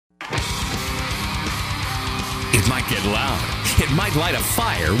It might get loud. It might light a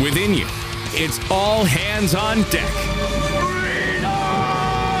fire within you. It's all hands on deck.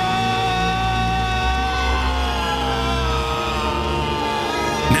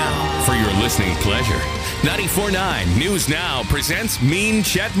 Now, for your listening pleasure, 94.9 News Now presents Mean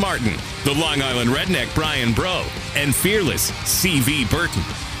Chet Martin, the Long Island redneck Brian Bro, and fearless C.V. Burton.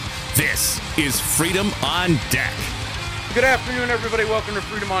 This is Freedom on Deck. Good afternoon, everybody. Welcome to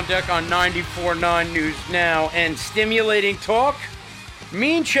Freedom on Deck on 94.9 News Now and stimulating talk.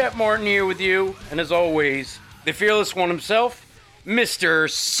 Mean Chet Martin here with you, and as always, the fearless one himself, Mr.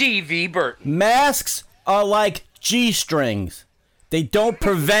 C.V. Burton. Masks are like G-strings. They don't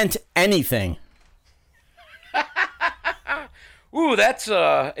prevent anything. Ooh, that's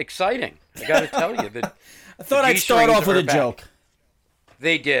exciting. I got to tell you. I thought I'd start off with a joke.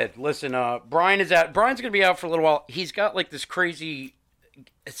 They did. Listen, Brian is out. Brian's going to be out for a little while. He's got like this crazy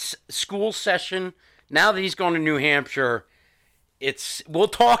school session. Now that he's going to New Hampshire, we'll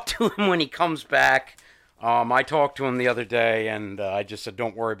talk to him when he comes back. I talked to him the other day, and I just said,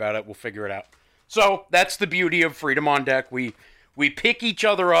 don't worry about it. We'll figure it out. So that's the beauty of Freedom on Deck. We pick each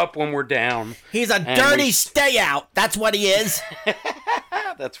other up when we're down. He's a dirty stay-out. That's what he is.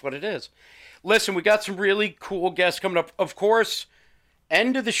 That's what it is. Listen, we got some really cool guests coming up. Of course,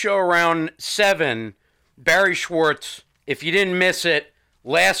 end of the show around 7, Barry Schwartz. If you didn't miss it,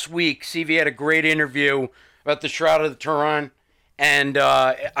 last week, CV had a great interview about the Shroud of the Turin. And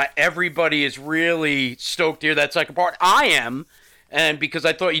everybody is really stoked to hear that second part. I am, and because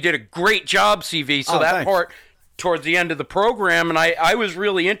I thought you did a great job, CV. So that thanks. part towards the end of the program, and I was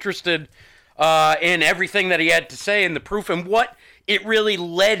really interested in everything that he had to say and the proof and what it really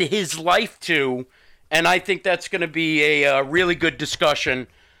led his life to. And I think that's going to be a really good discussion.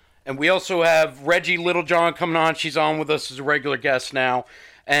 And we also have Reggie Littlejohn coming on. She's on with us as a regular guest now.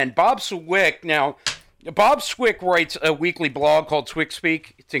 And Bob Swick. Now, Bob Swick writes a weekly blog called Swick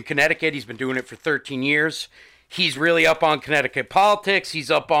Speak. It's in Connecticut. He's been doing it for 13 years. He's really up on Connecticut politics.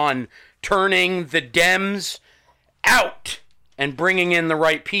 He's up on turning the Dems out and bringing in the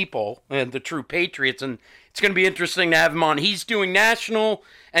right people and the true patriots. And it's going to be interesting to have him on. He's doing national,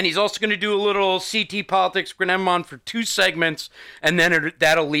 and he's also going to do a little CT politics. We're going to have him on for 2 segments, and then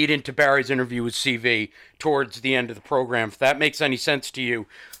that'll lead into Barry's interview with CV towards the end of the program. If that makes any sense to you,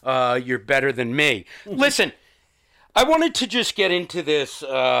 you're better than me. Listen, I wanted to just get into this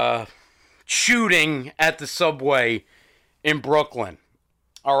shooting at the subway in Brooklyn.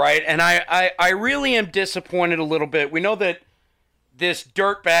 All right, and I really am disappointed a little bit. We know that this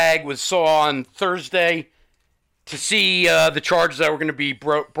dirtbag was saw on Thursday to see the charges that were going to be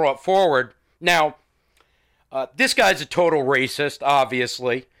brought forward. Now, this guy's a total racist,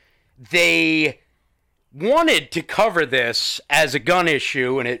 obviously. They wanted to cover this as a gun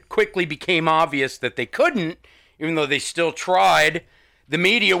issue, and it quickly became obvious that they couldn't, even though they still tried. The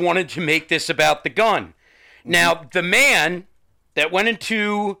media wanted to make this about the gun. Now, the man that went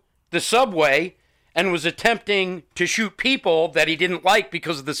into the subway and was attempting to shoot people that he didn't like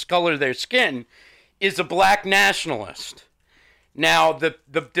because of the color of their skin is a black nationalist. Now, the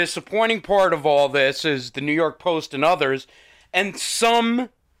disappointing part of all this is the New York Post and others, and some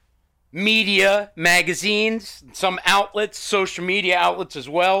media, magazines, some outlets, social media outlets as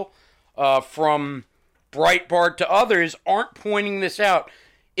well, from Breitbart to others, aren't pointing this out.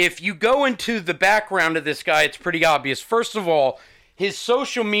 If you go into the background of this guy, it's pretty obvious. First of all, his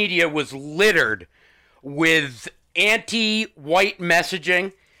social media was littered with anti-white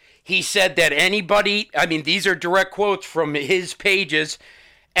messaging. He said that anybody, these are direct quotes from his pages,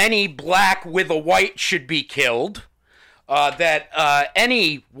 any black with a white should be killed, that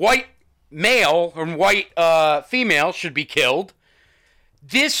any white male and white female should be killed.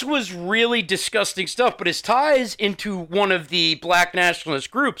 This was really disgusting stuff, but his ties into one of the black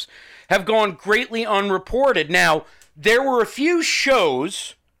nationalist groups have gone greatly unreported. Now, there were a few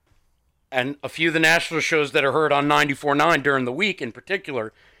shows, and a few of the national shows that are heard on 94.9 during the week in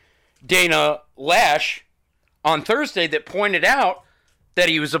particular, Dana Lash on Thursday, that pointed out that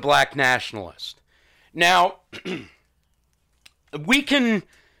he was a black nationalist. Now, we can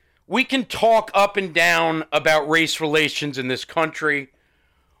talk up and down about race relations in this country.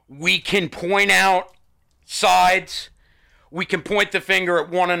 We can point out sides. We can point the finger at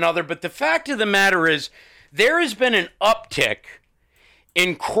one another. But the fact of the matter is, there has been an uptick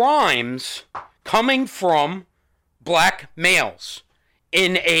in crimes coming from black males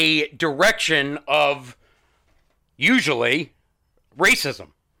in a direction of usually racism.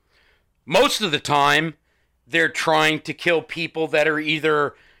 Most of the time, they're trying to kill people that are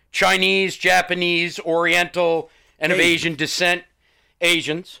either Chinese, Japanese, Oriental, and of Asian descent,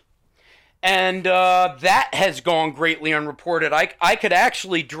 Asians. And that has gone greatly unreported. I could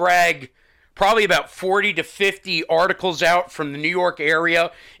actually drag probably about 40 to 50 articles out from the New York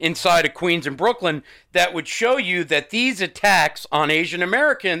area inside of Queens and Brooklyn that would show you that these attacks on Asian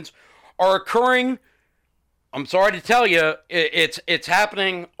Americans are occurring. I'm sorry to tell you, it's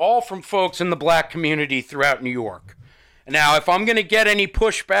happening all from folks in the black community throughout New York. Now, if I'm going to get any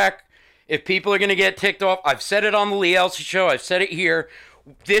pushback, if people are going to get ticked off, I've said it on the Lee Elsey Show, I've said it here,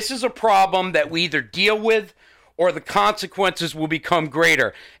 this is a problem that we either deal with or the consequences will become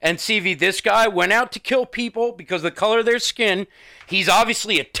greater. And CV, this guy went out to kill people because of the color of their skin. He's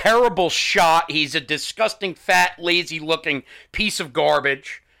obviously a terrible shot. He's a disgusting, fat, lazy-looking piece of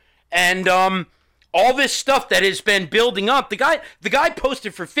garbage. And all this stuff that has been building up. The guy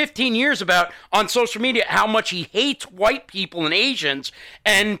posted for 15 years about on social media how much he hates white people and Asians,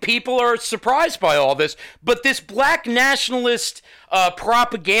 and people are surprised by all this. But this black nationalist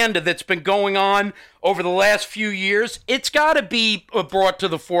propaganda that's been going on over the last few years, it's got to be brought to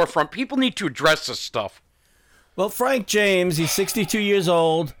the forefront. People need to address this stuff. Well, Frank James, he's 62 years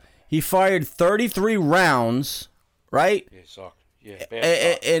old. He fired 33 rounds, right? Yeah, suck. Yeah,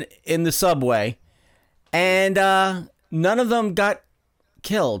 bad in the subway. And none of them got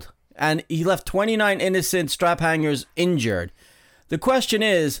killed. And he left 29 innocent strap hangers injured. The question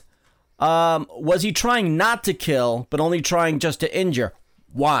is, was he trying not to kill, but only trying just to injure?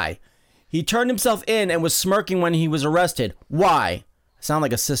 Why? He turned himself in and was smirking when he was arrested. Why? Sound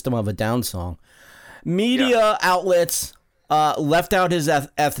like a System of a Down song. Media outlets left out his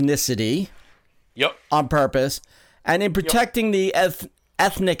ethnicity on purpose. And in protecting the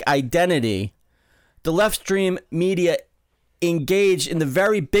ethnic identity, the left-stream media engaged in the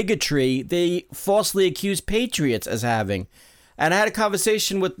very bigotry they falsely accused patriots as having. And I had a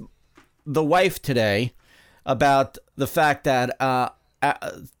conversation with the wife today about the fact that a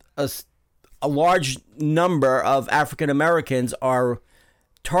large number of African Americans are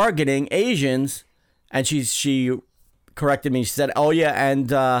targeting Asians, and she corrected me. She said, "Oh yeah,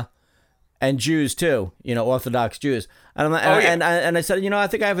 and Jews too, Orthodox Jews." And I said, I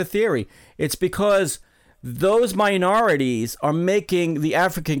think I have a theory. It's because those minorities are making the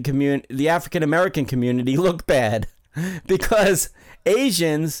African American community look bad, because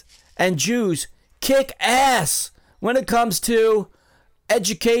Asians and Jews kick ass when it comes to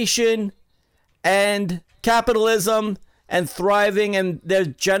education and capitalism and thriving, and they're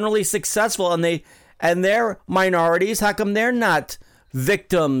generally successful, and they're minorities. How come they're not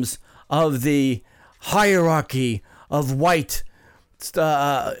victims of the hierarchy of white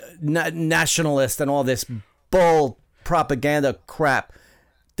nationalists and all this bull propaganda crap?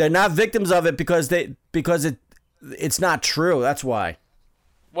 They're not victims of it because it's not true. That's why.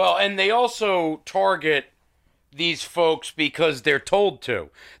 Well, and they also target these folks because they're told to.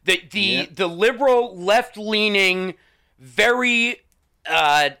 The liberal, left-leaning, very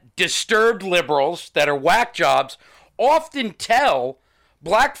disturbed liberals that are whack jobs often tell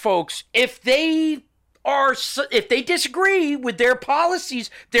black folks if they disagree with their policies,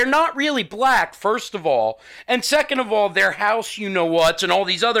 they're not really black, first of all. And second of all, their house you-know-whats and all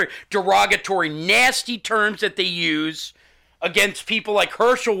these other derogatory, nasty terms that they use against people like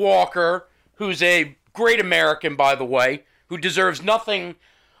Herschel Walker, who's a great American, by the way, who deserves nothing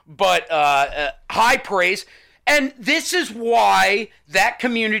but high praise. And this is why that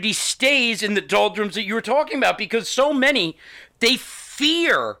community stays in the doldrums that you were talking about, because so many, they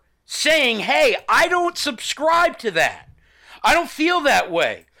fear saying, hey, I don't subscribe to that. I don't feel that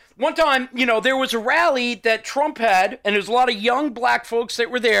way. One time, there was a rally that Trump had, and there was a lot of young black folks that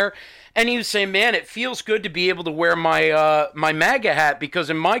were there, and he was saying, man, it feels good to be able to wear my my MAGA hat, because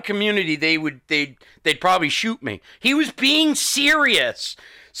in my community they'd probably shoot me. He was being serious.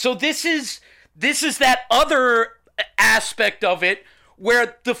 So this is that other aspect of it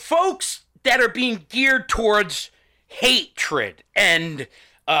where the folks that are being geared towards hatred and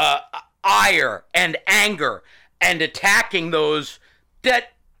ire and anger and attacking those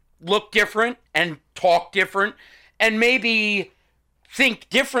that look different and talk different and maybe think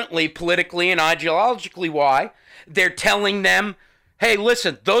differently politically and ideologically. Why? They're telling them, hey,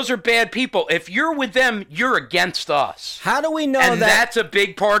 listen, those are bad people. If you're with them, you're against us. How do we know and that's a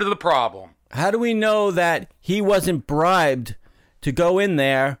big part of the problem. How do we know that he wasn't bribed to go in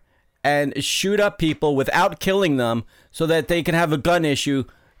there and shoot up people without killing them so that they can have a gun issue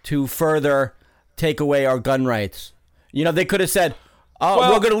to further take away our gun rights? They could have said,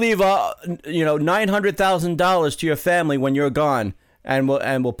 we're going to leave $900,000 to your family when you're gone, and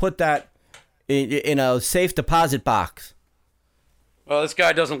we'll put that in a safe deposit box. Well, this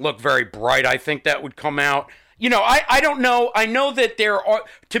guy doesn't look very bright. I think that would come out. I don't know. I know that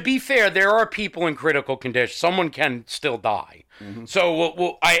to be fair, there are people in critical condition. Someone can still die. Mm-hmm.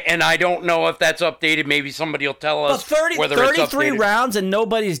 So I don't know if that's updated. Maybe somebody will tell us. But whether 33 it's updated. Rounds and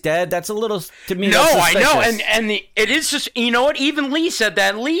nobody's dead. That's a little, to me. No, I know, and it is just, you know what? Even Lee said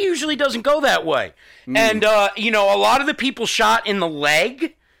that. Lee usually doesn't go that way. And a lot of the people shot in the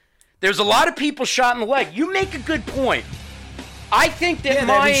leg. There's a lot of people shot in the leg. You make a good point. I think that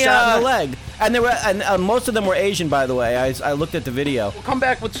they shot in the leg, and most of them were Asian, by the way. I looked at the video. We'll come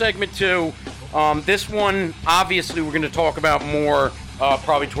back with segment 2. This one, obviously, we're going to talk about more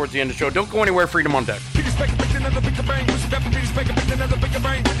probably towards the end of the show. Don't go anywhere. Freedom on Deck. Meeting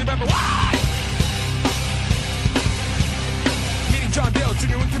John Dale,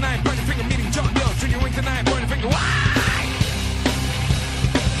 Junior Wing tonight, burning finger. Meeting John Dale, Junior Wing tonight, burning finger.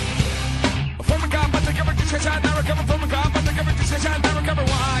 From a god, but the cover discussion, I recover from a god, but the cover discussion, I recover.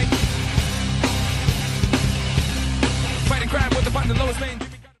 Why? Fighting crime with the button, the lowest lane.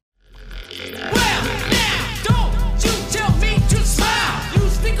 Well, now, don't you tell me to smile. You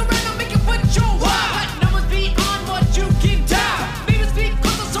speak around and make it what you want. Let numbers beyond what you can dial. Maybe speak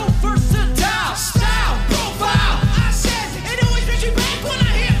because I'm so versatile. Style, profile, I said, it always brings you back when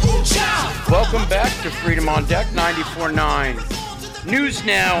I hear ooh child. Welcome back to Freedom on Deck 94.9. News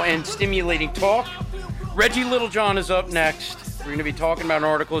now and stimulating talk. Reggie Littlejohn is up next. We're going to be talking about an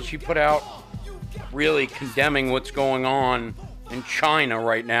article she put out really condemning what's going on in China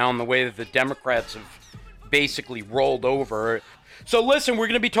right now and the way that the Democrats have basically rolled over. So listen, we're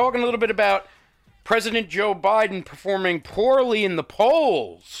going to be talking a little bit about President Joe Biden performing poorly in the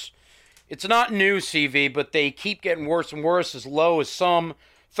polls. It's not new, CV, but they keep getting worse and worse, as low as some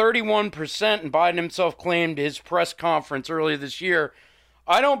 31%, and Biden himself claimed his press conference earlier this year.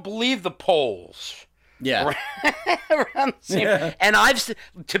 I don't believe the polls. Yeah. Around the same. Yeah. And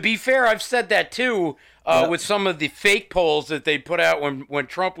to be fair, I've said that too with some of the fake polls that they put out when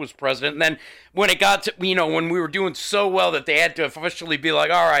Trump was president. And then when it got to, when we were doing so well that they had to officially be like,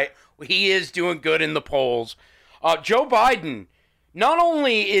 all right, he is doing good in the polls. Joe Biden, not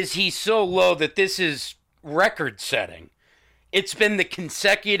only is he so low that this is record-setting, it's been the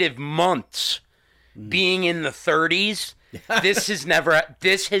consecutive months being in the 30s. This has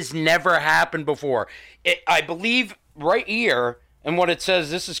never happened before. I believe right here, and what it says,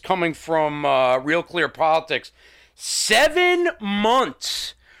 this is coming from Real Clear Politics, 7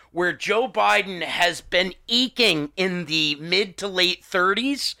 months where Joe Biden has been eking in the mid to late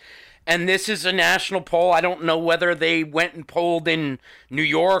 30s. And this is a national poll. I don't know whether they went and polled in New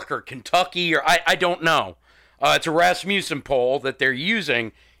York or Kentucky, or I don't know. It's a Rasmussen poll that they're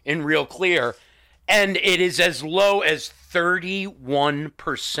using in Real Clear, and it is as low as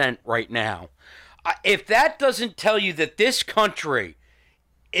 31% right now. If that doesn't tell you that this country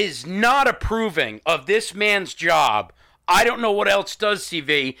is not approving of this man's job, I don't know what else does,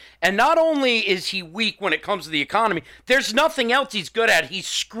 CV. And not only is he weak when it comes to the economy, there's nothing else he's good at. He's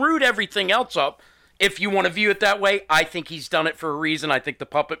screwed everything else up. If you want to view it that way, I think he's done it for a reason. I think the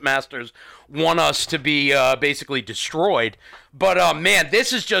puppet masters want us to be basically destroyed. But, man,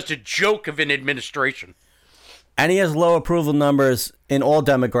 this is just a joke of an administration. And he has low approval numbers in all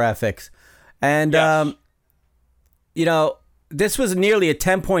demographics. And, yes. This was nearly a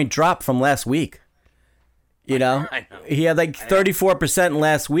 10-point drop from last week. I know. He had like 34%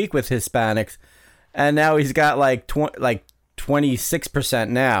 last week with Hispanics. And now he's got like 26%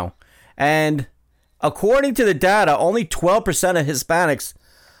 now. And according to the data, only 12% of Hispanics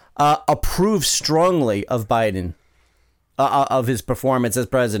approve strongly of Biden, of his performance as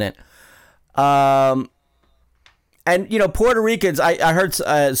president. And, Puerto Ricans, I heard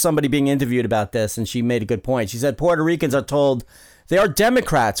somebody being interviewed about this, and she made a good point. She said Puerto Ricans are told they are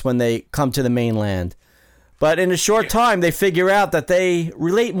Democrats when they come to the mainland. But in a short time, they figure out that they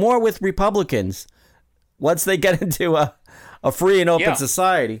relate more with Republicans once they get into a free and open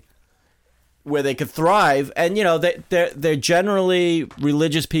society where they could thrive. And, they're generally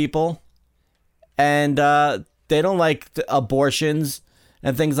religious people, and they don't like abortions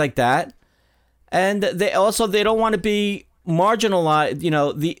and things like that. And they don't want to be marginalized.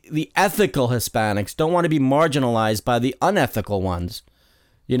 The ethical Hispanics don't want to be marginalized by the unethical ones.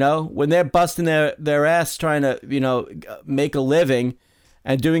 When they're busting their ass trying to, make a living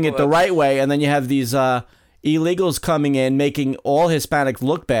and doing it the right way. And then you have these illegals coming in, making all Hispanics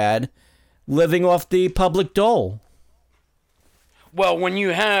look bad, living off the public dole. Well, when you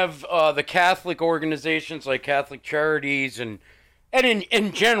have the Catholic organizations like Catholic Charities and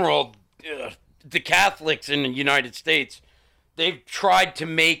in general, the Catholics in the United States, they've tried to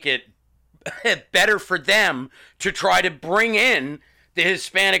make it better for them to try to bring in the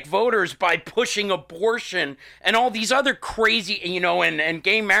Hispanic voters by pushing abortion and all these other crazy, and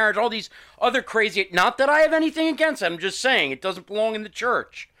gay marriage, all these other crazy, not that I have anything against it, I'm just saying it doesn't belong in the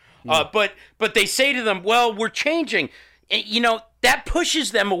church. But they say to them, well, we're changing. That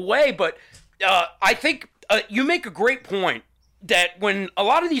pushes them away. But I think you make a great point that when a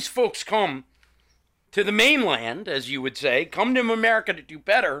lot of these folks come to the mainland, as you would say, come to America to do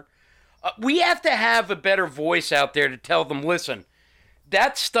better, we have to have a better voice out there to tell them, listen,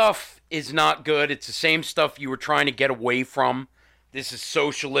 that stuff is not good. It's the same stuff you were trying to get away from. This is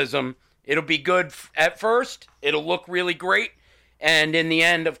socialism. It'll be good at first. It'll look really great. And in the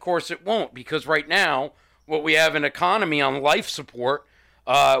end, of course, it won't. Because right now, what we have an economy on life support,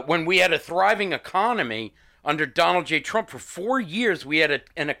 when we had a thriving economy under Donald J. Trump for 4 years, we had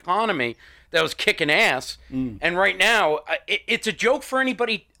an economy that was kicking ass. And right now, it's a joke for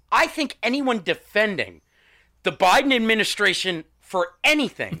anybody. I think anyone defending the Biden administration for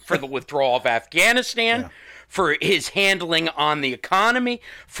anything, for the withdrawal of Afghanistan, for his handling on the economy,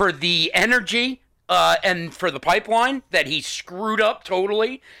 for the energy, and for the pipeline that he screwed up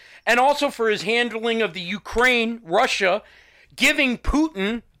totally, and also for his handling of the Ukraine, Russia, giving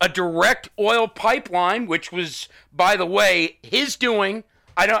Putin a direct oil pipeline, which was, by the way, his doing.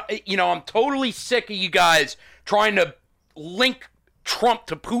 I'm totally sick of you guys trying to link Trump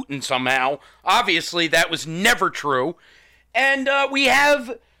to Putin somehow. Obviously, that was never true. And we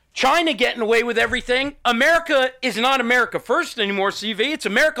have China getting away with everything. America is not America first anymore, CV. It's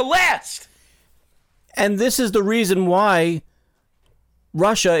America last. And this is the reason why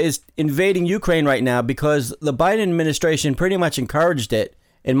Russia is invading Ukraine right now, because the Biden administration pretty much encouraged it,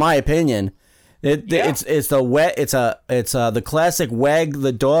 in my opinion. It's the classic wag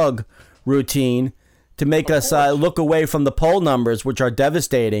the dog routine to make us look away from the poll numbers, which are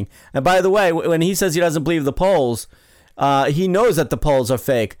devastating. And by the way, when he says he doesn't believe the polls, he knows that the polls are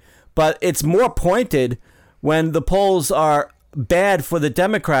fake. But it's more pointed when the polls are bad for the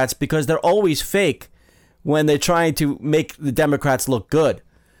Democrats, because they're always fake when they're trying to make the Democrats look good.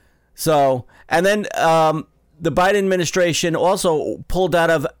 So, and then the Biden administration also pulled out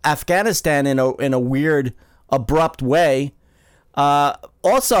of Afghanistan in a weird, abrupt way.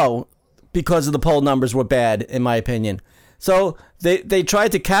 Also because of the poll numbers were bad, in my opinion. So they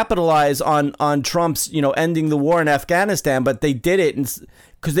tried to capitalize on Trump's, ending the war in Afghanistan, but they did it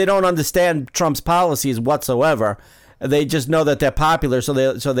because they don't understand Trump's policies whatsoever. They just know that they're popular, so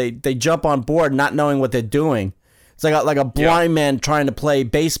they jump on board not knowing what they're doing. It's like a blind man trying to play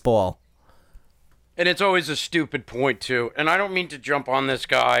baseball. And it's always a stupid point, too. And I don't mean to jump on this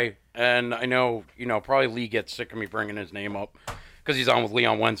guy, and I know, probably Lee gets sick of me bringing his name up because he's on with Lee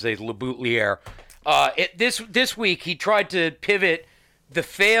on Wednesdays, Le Boutelier. This week, he tried to pivot the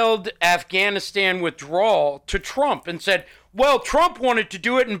failed Afghanistan withdrawal to Trump and said, well, Trump wanted to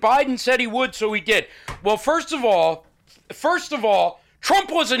do it and Biden said he would, so he did. Well, first of all,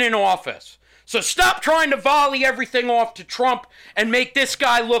 Trump wasn't in office. So stop trying to volley everything off to Trump and make this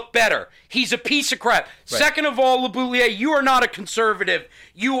guy look better. He's a piece of crap. Right. Second of all, Le Boutelier, you are not a conservative.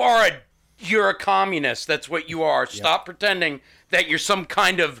 You're a communist. That's what you are. Yep. Stop pretending that you're some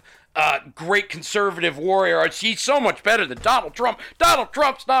kind of great conservative warrior. He's so much better than Donald Trump. Donald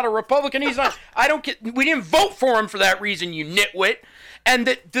Trump's not a Republican. He's not. We didn't vote for him for that reason, you nitwit. And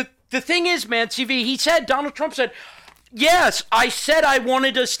the thing is, man, CV, Donald Trump said, yes, I said I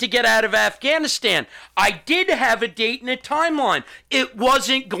wanted us to get out of Afghanistan. I did have a date and a timeline. It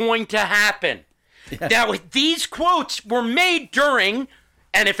wasn't going to happen. Yeah. Now, these quotes were made during,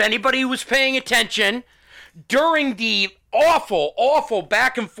 and if anybody was paying attention, during the awful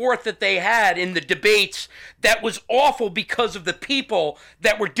back and forth that they had in the debates that was awful because of the people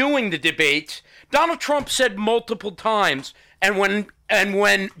that were doing the debates, Donald Trump said multiple times, and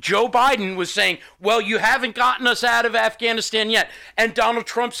when Joe Biden was saying, well, you haven't gotten us out of Afghanistan yet, and Donald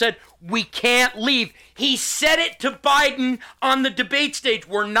Trump said, we can't leave. He said it to Biden on the debate stage.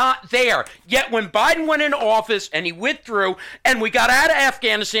 We're not there. Yet when Biden went into office and he withdrew and we got out of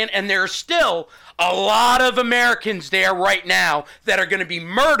Afghanistan, and there are still a lot of Americans there right now that are going to be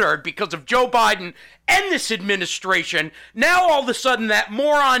murdered because of Joe Biden and this administration. Now all of a sudden that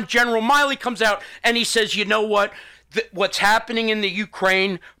moron General Milley comes out and he says, you know what? What's happening in the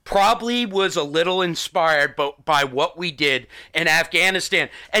Ukraine probably was a little inspired by what we did in Afghanistan.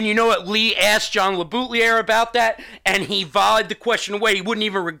 And you know what? Lee asked John Le Boutelier about that, and he volleyed the question away. He wouldn't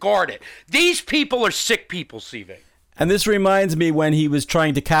even regard it. These people are sick people, CV. And this reminds me when he was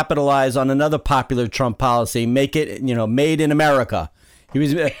trying to capitalize on another popular Trump policy, make it, made in America.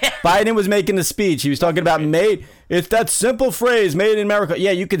 Biden was making a speech. He was talking about made. It's that simple phrase, made in America.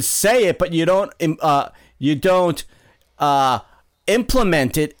 Yeah, you can say it, but you don't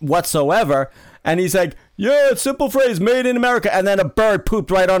implement it whatsoever. And he's like, yeah, simple phrase, made in America. And then a bird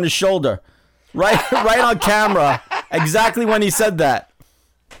pooped right on his shoulder. Right on camera. Exactly when he said that.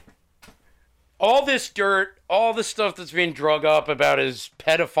 All this dirt, all the stuff that's being drug up about his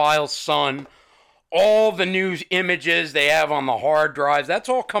pedophile son, all the news images they have on the hard drives, that's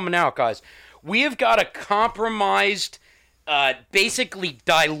all coming out, guys. We have got a compromised, basically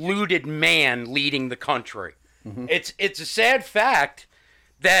diluted man leading the country. Mm-hmm. It's a sad fact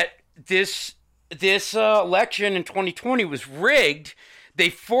that this election in 2020 was rigged. They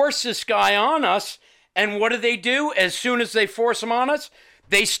forced this guy on us, and what do? As soon as they force him on us,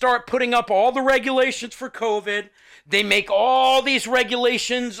 they start putting up all the regulations for COVID. They make all these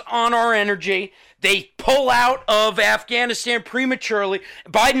regulations on our energy. They pull out of Afghanistan prematurely.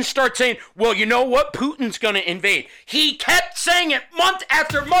 Biden starts saying, well, you know what? Putin's going to invade. He kept saying it month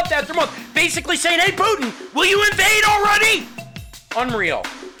after month after month, basically saying, hey, Putin, will you invade already? Unreal.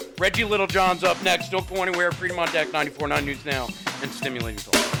 Reggie Littlejohn's up next. Don't go anywhere. Freedom on Deck, 94.9 News Now, and Stimulating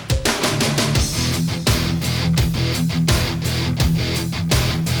Talk.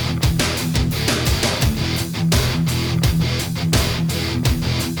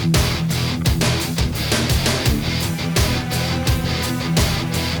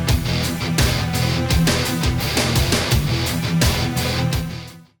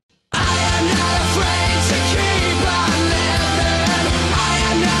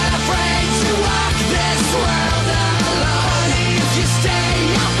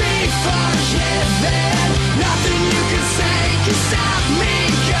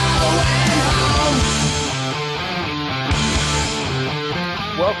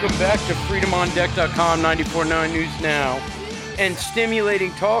 Welcome back to FreedomOnDeck.com, 94.9 News Now, and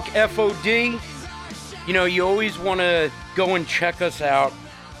Stimulating Talk, FOD. You know, you always want to go and check us out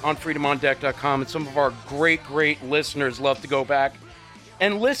on FreedomOnDeck.com, and some of our great listeners love to go back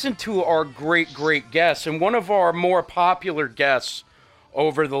and listen to our great guests. And one of our more popular guests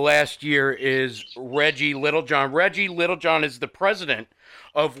over the last year is Reggie Littlejohn. Reggie Littlejohn is the president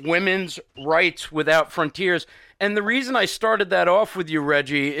of Women's Rights Without Frontiers. And the reason I started that off with you,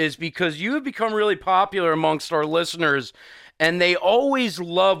 Reggie, is because you have become really popular amongst our listeners, and they always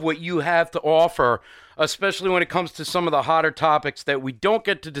love what you have to offer, especially when it comes to some of the hotter topics that we don't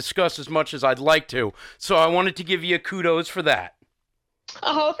get to discuss as much as I'd like to. So I wanted to give you a kudos for that.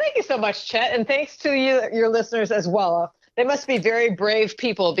 Oh, thank you so much, Chet, and thanks to you, your listeners as well. They must be very brave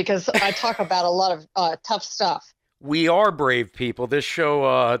people because I talk about a lot of tough stuff. We are brave people. This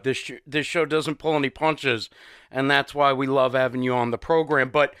show doesn't pull any punches, and that's why we love having you on the program.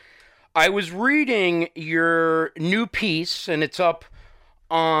 But I was reading your new piece, and it's up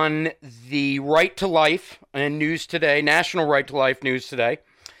on the Right to Life and News Today, National Right to Life News Today.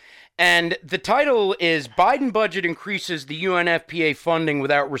 And the title is Biden Budget Increases the UNFPA Funding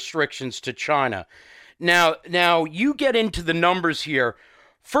Without Restrictions to China. Now you get into the numbers here.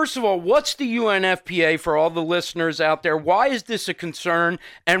 First of all, what's the UNFPA for all the listeners out there? Why is this a concern?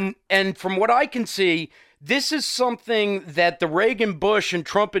 And from what I can see, this is something that the Reagan, Bush, and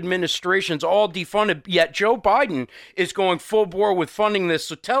Trump administrations all defunded, yet Joe Biden is going full bore with funding this.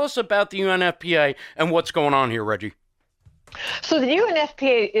 So tell us about the UNFPA and what's going on here, Reggie. So the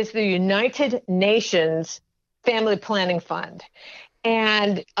UNFPA is the United Nations Family Planning Fund.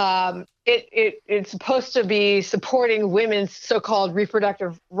 And it's supposed to be supporting women's so-called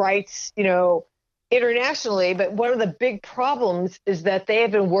reproductive rights, internationally. But one of the big problems is that they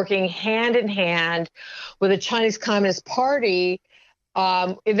have been working hand in hand with the Chinese Communist Party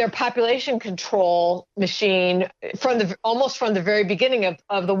in their population control machine almost from the very beginning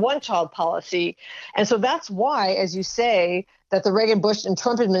of the one-child policy. And so that's why, as you say, that the Reagan, Bush, and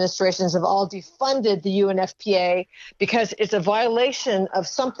Trump administrations have all defunded the UNFPA because it's a violation of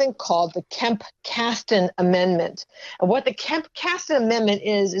something called the Kemp-Kasten Amendment. And what the Kemp-Kasten Amendment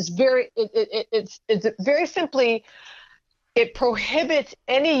is very simply, it prohibits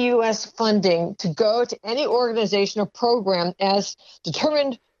any U.S. funding to go to any organization or program as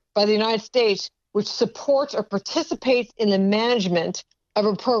determined by the United States which supports or participates in the management of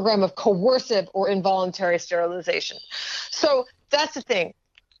a program of coercive or involuntary sterilization. So that's the thing.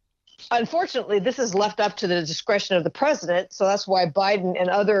 Unfortunately, this is left up to the discretion of the president, so that's why Biden and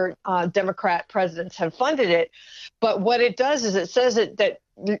other Democrat presidents have funded it. But what it does is it says that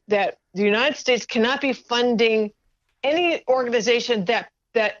the United States cannot be funding any organization that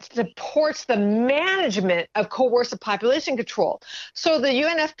supports the management of coercive population control. So the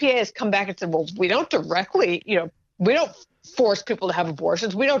UNFPA has come back and said, well, we don't directly, we don't force people to have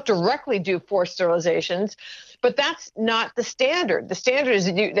abortions. We don't directly do forced sterilizations, but that's not the standard. The standard is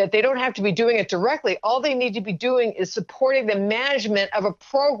that they don't have to be doing it directly. All they need to be doing is supporting the management of a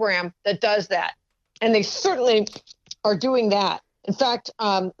program that does that. And they certainly are doing that. In fact,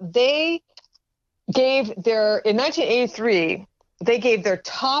 they gave in 1983, they gave their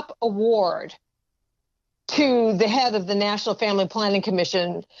top award to the head of the National Family Planning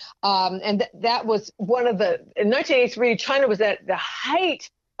Commission. And that was in 1983, China was at the height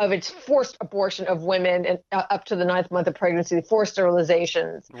of its forced abortion of women and up to the 9th month of pregnancy, forced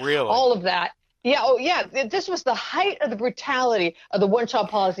sterilizations. Really? All of that. Yeah. Oh, yeah. This was the height of the brutality of the one-child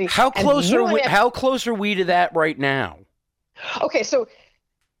policy. How close are we to that right now? Okay, so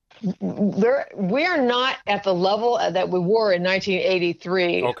we are not at the level that we were in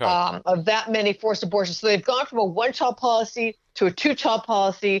 1983 of that many forced abortions. So they've gone from a one-child policy to a two-child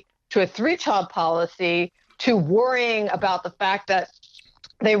policy to a three-child policy to worrying about the fact that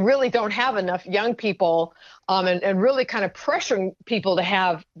they really don't have enough young people and really kind of pressuring people to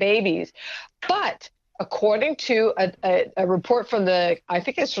have babies. But according to a report from I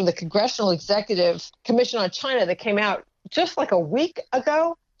think it's from the Congressional Executive Commission on China that came out just like a week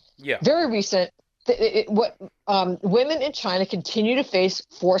ago, very recent, women in China continue to face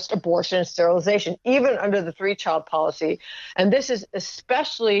forced abortion and sterilization, even under the three-child policy. And this is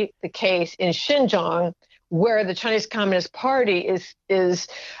especially the case in Xinjiang, where the Chinese Communist Party is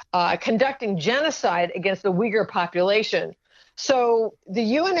conducting genocide against the Uyghur population. So the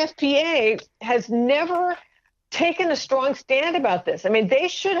UNFPA has never taken a strong stand about this. I mean, they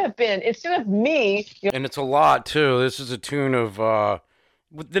should have been, instead of me. And it's a lot, too. This is a tune of,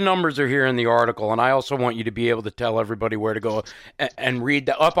 the numbers are here in the article, and I also want you to be able to tell everybody where to go and read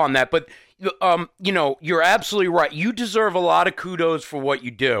up on that. But, you're absolutely right. You deserve a lot of kudos for what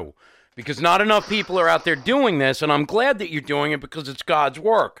you do, because not enough people are out there doing this, and I'm glad that you're doing it because it's God's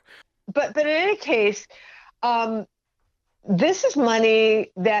work. But in any case, this is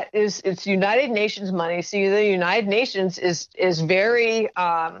money it's United Nations money. So the United Nations is very,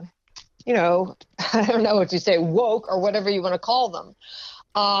 I don't know what you say, woke or whatever you want to call them.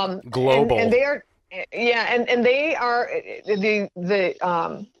 Global. And they are, and they are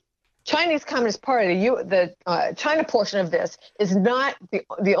the Chinese Communist Party. The China portion of this is not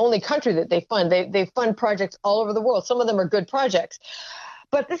the only country that they fund. They fund projects all over the world. Some of them are good projects,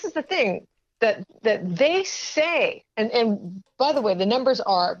 but this is the thing. That they say, and by the way, the numbers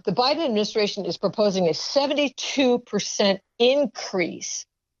are, the Biden administration is proposing a 72% increase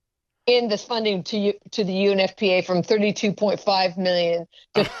in this funding to the UNFPA from 32.5 million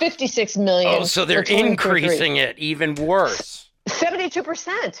to 56 million. Oh, so they're increasing it even worse.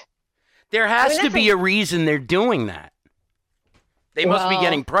 72%. There has to be a reason they're doing that. They must be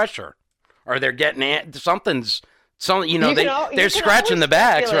getting pressure, or they're getting something's. They're scratching the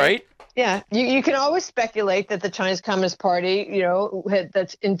backs, right? Yeah, you can always speculate that the Chinese Communist Party,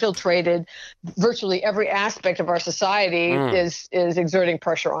 that's infiltrated virtually every aspect of our society is exerting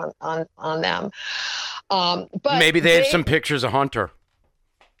pressure on them. But maybe they have some pictures of Hunter.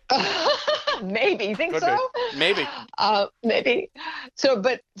 Maybe. You think Could so? be. Maybe. Maybe. So,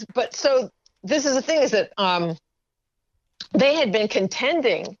 so this is the thing is that they had been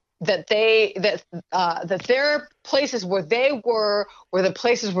contending that their places where they were the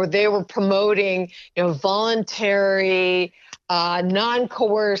places where they were promoting, voluntary,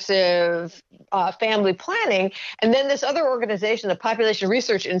 non-coercive family planning. And then this other organization, the Population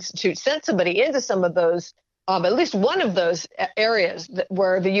Research Institute, sent somebody into some of those, at least one of those areas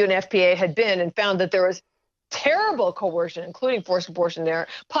where the UNFPA had been, and found that there was terrible coercion, including forced abortion there,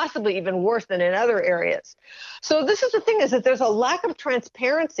 possibly even worse than in other areas. So this is the thing, is that there's a lack of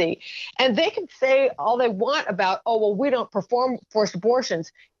transparency, and they can say all they want about, we don't perform forced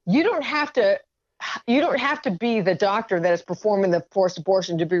abortions. You don't have to be the doctor that is performing the forced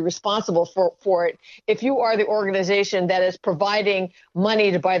abortion to be responsible for it. If you are the organization that is providing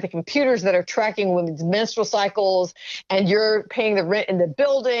money to buy the computers that are tracking women's menstrual cycles, and you're paying the rent in the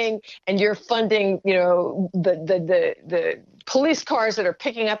building, and you're funding, the police cars that are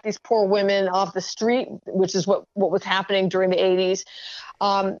picking up these poor women off the street, which is what was happening during the 80s.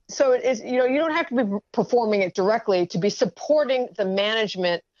 So it is, you don't have to be performing it directly to be supporting the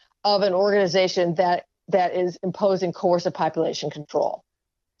management of an organization that is imposing coercive population control.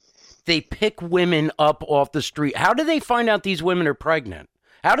 They pick women up off the street. How do they find out these women are pregnant?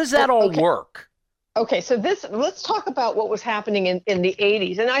 How does that all work? Okay, so let's talk about what was happening in the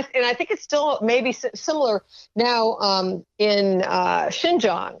 80s, and I think it's still maybe similar now in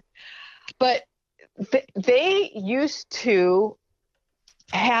Xinjiang, but they used to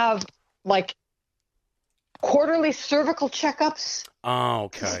have quarterly cervical checkups Oh,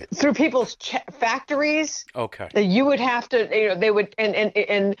 okay. through people's factories. Okay. That you would have to, they would,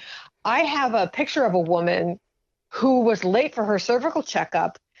 and I have a picture of a woman who was late for her cervical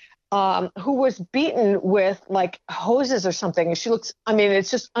checkup, who was beaten with like hoses or something. And she looks, I mean,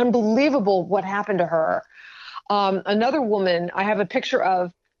 it's just unbelievable what happened to her. Another woman I have a picture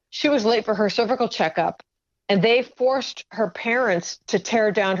of, she was late for her cervical checkup, and they forced her parents to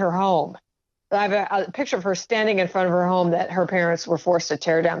tear down her home. I have a picture of her standing in front of her home that her parents were forced to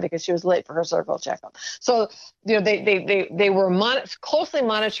tear down because she was late for her cervical checkup. So, they were closely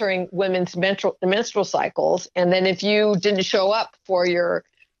monitoring women's menstrual cycles, and then if you didn't show up for your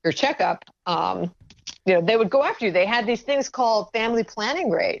checkup, they would go after you. They had these things called family planning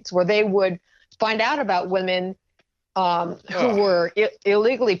raids, where they would find out about women who were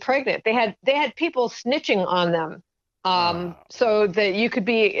illegally pregnant. They had people snitching on them. So that you could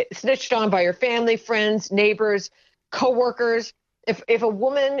be snitched on by your family, friends, neighbors, coworkers. If a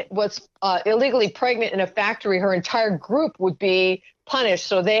woman was illegally pregnant in a factory, her entire group would be punished.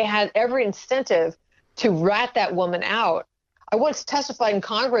 So they had every incentive to rat that woman out. I once testified in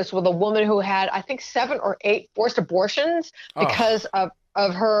Congress with a woman who had, I think, 7 or 8 forced abortions because of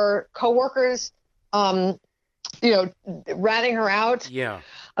her coworkers, ratting her out. Yeah.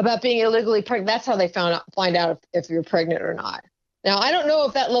 About being illegally pregnant. That's how they find out if you're pregnant or not. Now, I don't know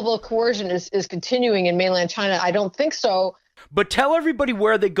if that level of coercion is continuing in mainland China. I don't think so. But tell everybody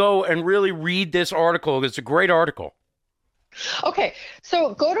where they go and really read this article. It's a great article. Okay,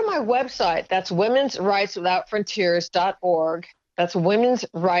 so go to my website. That's womensrightswithoutfrontiers.org. That's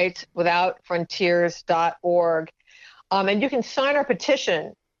womensrightswithoutfrontiers.org. And you can sign our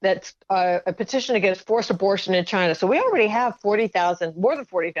petition. That's a petition against forced abortion in China. So we already have more than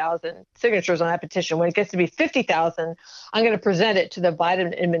 40,000 signatures on that petition. When it gets to be 50,000, I'm going to present it to the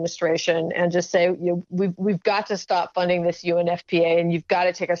Biden administration and just say, we've got to stop funding this UNFPA, and you've got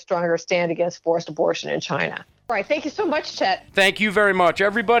to take a stronger stand against forced abortion in China. All right. Thank you so much, Chet. Thank you very much,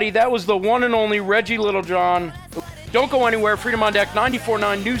 everybody. That was the one and only Reggie Littlejohn. Don't go anywhere. Freedom on Deck,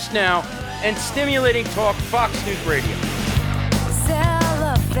 94.9 News Now, and Stimulating Talk, Fox News Radio.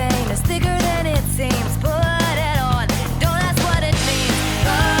 Cellophane is thicker than it seems. Put it on. Don't ask what it means.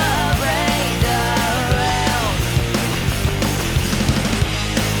 Parade around.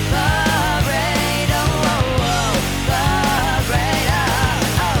 Parade, oh, oh, oh. Parade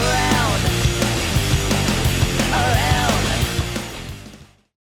around. Around.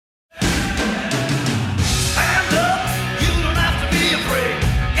 Stand up, you don't have to be afraid.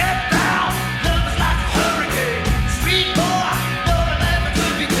 Get down, love is like a hurricane. Street boy, no one ever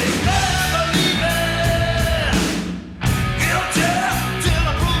could be taken. Never leaving. Guilty till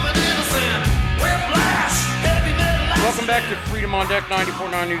I'm proven innocent. Whiplash, heavy metal. Welcome back to Freedom on Deck,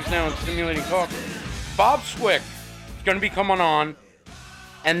 94.9 News Now, and Stimulating Talk. Bob Swick is going to be coming on,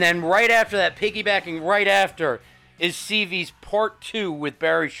 and then right after that, piggybacking right after, is CV's Part 2 with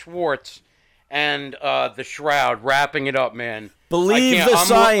Barry Schwartz and The Shroud, wrapping it up, man. Believe the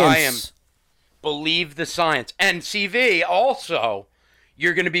science. Believe the science. And CV, also,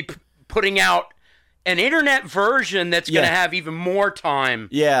 you're going to be putting out an internet version that's going to Yeah. have even more time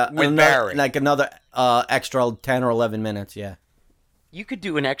Yeah, with Barry. like another extra 10 or 11 minutes, yeah. You could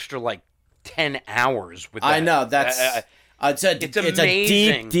do an extra, 10 hours with that. I know, that's... it's a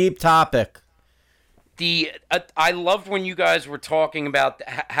amazing. deep topic. I loved when you guys were talking about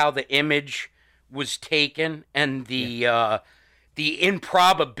how the image was taken and the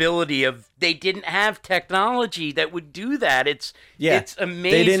improbability of they didn't have technology that would do that. It's amazing.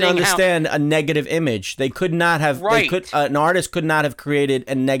 They didn't understand a negative image. They could not have. Right. An artist could not have created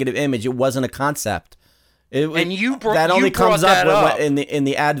a negative image. It wasn't a concept. And you brought that only comes that up in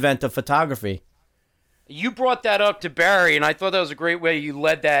the advent of photography. You brought that up to Barry, and I thought that was a great way you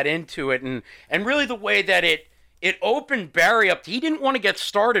led that into it, and really the way that it opened Barry up. He didn't want to get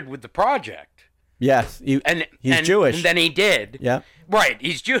started with the project. Yes, he's Jewish. And then he did. Yeah. Right,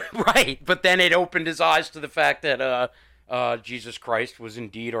 he's Jewish. Right, but then it opened his eyes to the fact that Jesus Christ was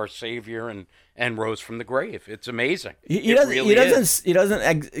indeed our Savior and rose from the grave. It's amazing. He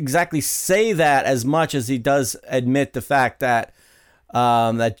doesn't exactly say that as much as he does admit the fact that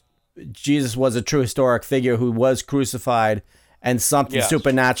that Jesus was a true historic figure who was crucified, and something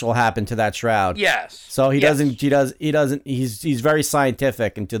supernatural happened to that shroud. Yes. So he's very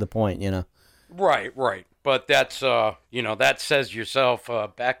scientific and to the point, you know. Right. But that's that says yourself.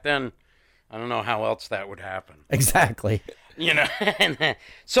 Back then, I don't know how else that would happen. Exactly.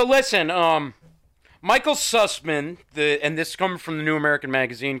 So listen, Michael Sussman, and this is coming from the New American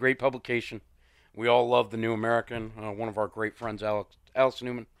Magazine, great publication. We all love the New American. One of our great friends, Alice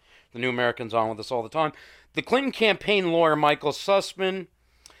Newman, the New American's on with us all the time. The Clinton campaign lawyer Michael Sussman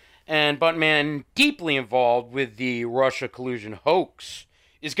and Buttman, deeply involved with the Russia collusion hoax,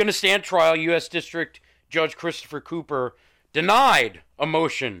 is going to stand trial. U.S. District Judge Christopher Cooper denied a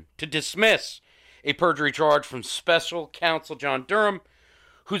motion to dismiss a perjury charge from special counsel John Durham,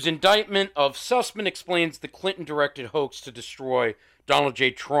 whose indictment of Sussman explains the Clinton-directed hoax to destroy Donald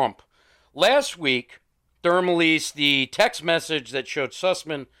J. Trump. Last week, Durham released the text message that showed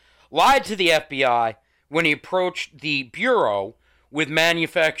Sussman lied to the FBI when he approached the Bureau with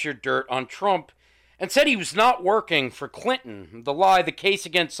manufactured dirt on Trump and said he was not working for Clinton. The case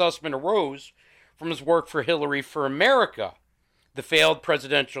against Sussman arose from his work for Hillary for America, the failed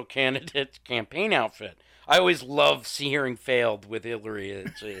presidential candidate's campaign outfit. I always love hearing failed with Hillary.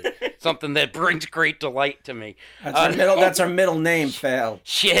 It's something that brings great delight to me. That's our middle name, Fail.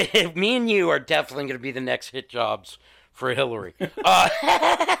 Shit, me and you are definitely going to be the next hit jobs for Hillary.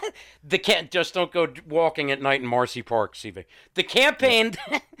 Just don't go walking at night in Marcy Park, CV. The campaign,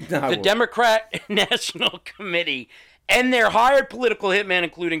 the Democrat National Committee, and their hired political hitman,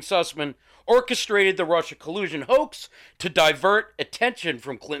 including Sussman, orchestrated the Russia collusion hoax to divert attention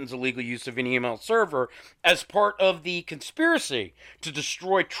from Clinton's illegal use of an email server as part of the conspiracy to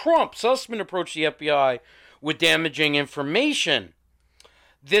destroy Trump. Sussman approached the FBI with damaging information.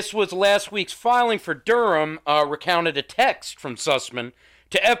 This was last week's filing for Durham, recounted a text from Sussman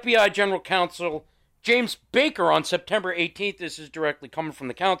to FBI General Counsel James Baker on September 18th. This is directly coming from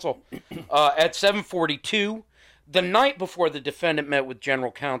the counsel. At 7:42, the night before the defendant met with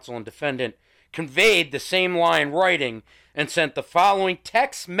General Counsel, and defendant conveyed the same line in writing and sent the following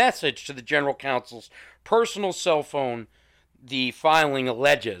text message to the General Counsel's personal cell phone, the filing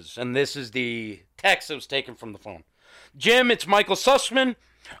alleges. And this is the text that was taken from the phone. Jim, it's Michael Sussman.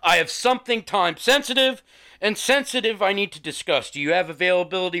 I have something time sensitive I need to discuss. Do you have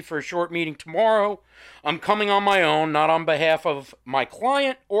availability for a short meeting tomorrow? I'm coming on my own, not on behalf of my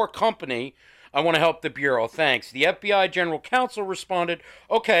client or company. I want to help the Bureau. Thanks. The FBI General Counsel responded,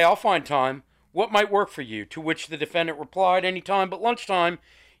 okay, I'll find time. What might work for you? To which the defendant replied, anytime but lunchtime.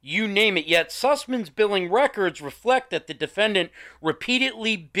 You name it. Yet Sussman's billing records reflect that the defendant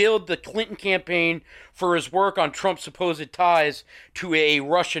repeatedly billed the Clinton campaign for his work on Trump's supposed ties to a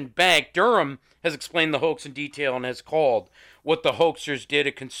Russian bank. Durham has explained the hoax in detail and has called what the hoaxers did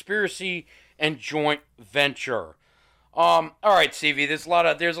a conspiracy and joint venture. All right, CV, there's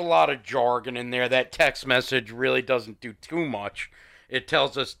a lot of jargon in there. That text message really doesn't do too much. It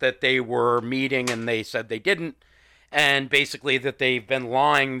tells us that they were meeting and they said they didn't, and basically that they've been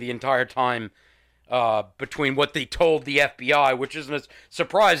lying the entire time between what they told the FBI, which isn't a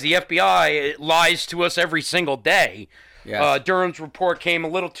surprise. The FBI lies to us every single day. Yes. Durham's report came a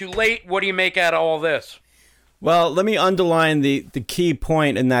little too late. What do you make out of all this? Well, let me underline the key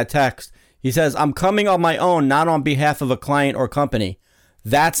point in that text. He says, I'm coming on my own, not on behalf of a client or company.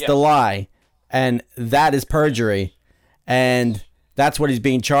 That's the lie, and that is perjury, and that's what he's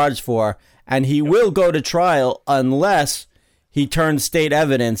being charged for. And he will go to trial unless he turns state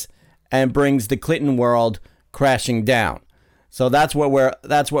evidence and brings the Clinton world crashing down. So that's what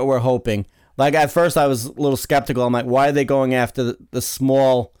we're hoping. Like, at first I was a little skeptical. I'm like, why are they going after the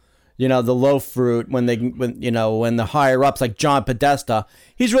small, the low fruit when the higher ups like John Podesta?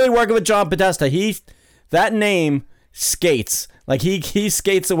 He's really working with John Podesta. That name skates. Like, he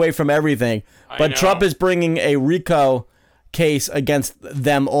skates away from everything. But Trump is bringing a RICO case against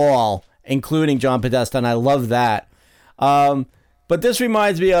them all, including John Podesta, and I love that. But this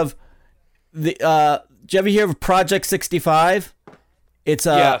reminds me of did you ever hear of Project 65? It's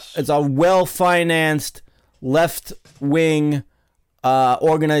a well-financed left-wing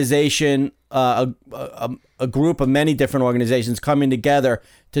organization, a group of many different organizations coming together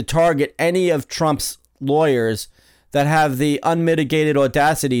to target any of Trump's lawyers that have the unmitigated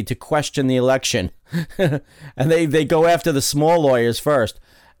audacity to question the election. And they go after the small lawyers first.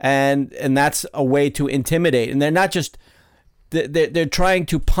 And that's a way to intimidate. And they're not just, they're trying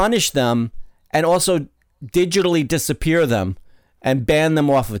to punish them and also digitally disappear them and ban them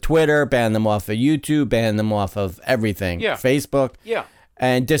off of Twitter, ban them off of YouTube, ban them off of everything. Yeah. Facebook. Yeah.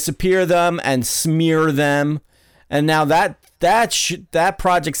 And disappear them and smear them. And now that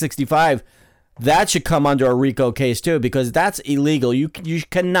Project 65, that should come under a RICO case too, because that's illegal. You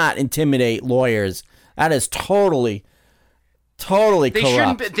cannot intimidate lawyers. That is totally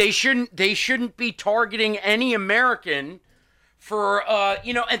corrupt. They shouldn't be targeting any American for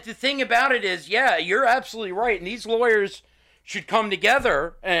and the thing about it is, yeah, you're absolutely right. And these lawyers should come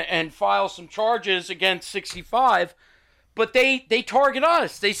together and file some charges against 65, but they target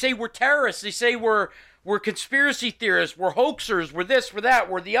us. They say we're terrorists. They say we're conspiracy theorists, we're hoaxers, we're this, we're that,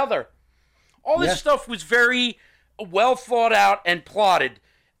 we're the other. All this Yeah. stuff was very well thought out and plotted.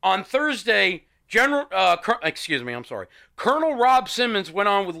 On Thursday, Colonel Rob Simmons went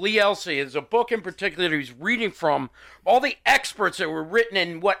on with Lee Elsey. There's a book in particular that he's reading from, all the experts that were written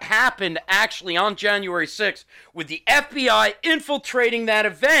and what happened actually on January 6th with the FBI infiltrating that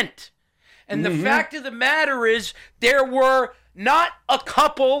event. And the fact of the matter is there were not a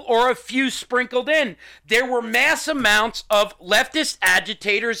couple or a few sprinkled in. There were mass amounts of leftist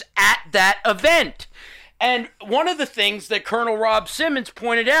agitators at that event. And one of the things that Colonel Rob Simmons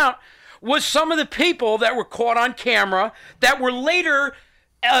pointed out was some of the people that were caught on camera that were later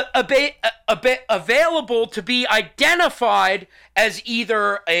available to be identified as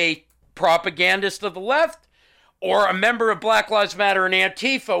either a propagandist of the left or a member of Black Lives Matter and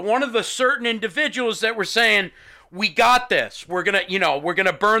Antifa. One of the certain individuals that were saying, we got this. We're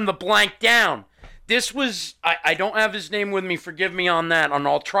gonna burn the blank down. This was, I don't have his name with me, forgive me on that, and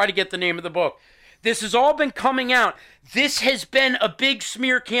I'll try to get the name of the book. This has all been coming out. This has been a big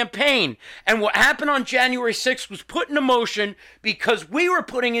smear campaign. And what happened on January 6th was put into motion because we were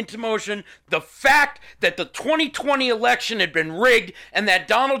putting into motion the fact that the 2020 election had been rigged and that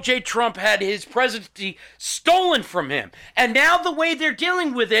Donald J. Trump had his presidency stolen from him. And now the way they're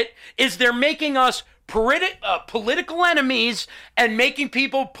dealing with it is they're making us political enemies and making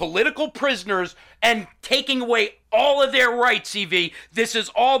people political prisoners and taking away all of their rights, EV. This is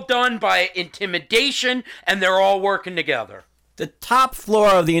all done by intimidation, and they're all working together. The top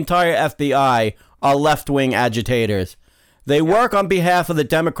floor of the entire FBI are left-wing agitators. They work on behalf of the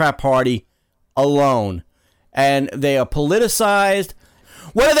Democrat Party alone, and they are politicized.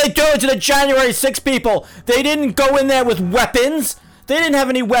 What are they doing to the January 6 people? They didn't go in there with weapons. They didn't have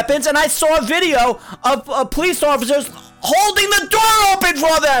any weapons, and I saw a video of police officers holding the door open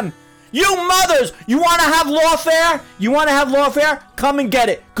for them. You mothers, you want to have lawfare? You want to have lawfare? Come and get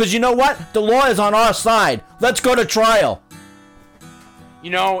it, because you know what? The law is on our side. Let's go to trial.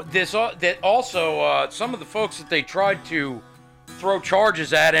 You know, that also some of the folks that they tried to throw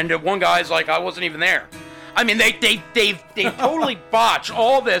charges at, and one guy's like, I wasn't even there. I mean, they totally botched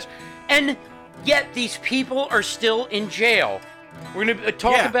all this, and yet these people are still in jail. We're going to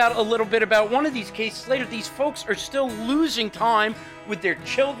talk about a little bit about one of these cases later. These folks are still losing time with their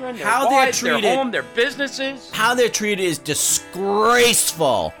children, their wives, their home, their businesses. How they're treated is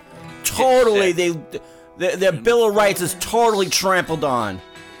disgraceful. Totally, their Bill of Rights is totally trampled on.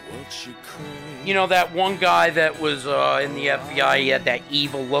 You know, that one guy that was in the FBI, he had that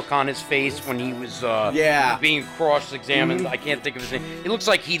evil look on his face when he was being cross-examined. I can't think of his name. It looks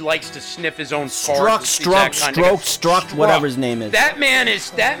like he likes to sniff his own farts. Struck, whatever his name is. That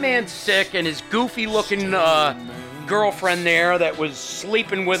man's sick, and his goofy-looking girlfriend there that was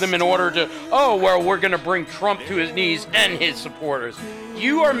sleeping with him in order to, we're going to bring Trump to his knees and his supporters.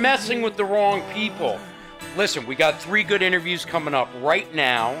 You are messing with the wrong people. Listen, we got 3 good interviews coming up right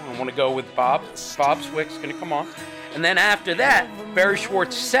now. I want to go with Bob. Bob Swick's going to come on. And then after that, Barry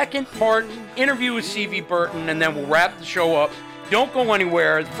Schwartz's second part interview with CV Burton, and then we'll wrap the show up. Don't go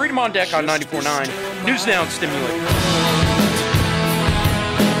anywhere. Freedom on Deck on 94.9. News Now and Stimulate.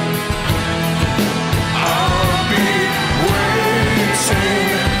 I'll be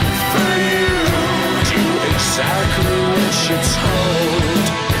waiting for you. Do exactly what you're told.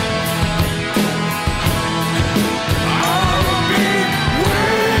 I'll be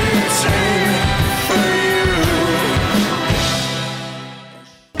waiting for you.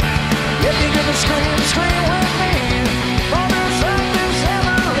 If you're gonna scream with me, for this earth is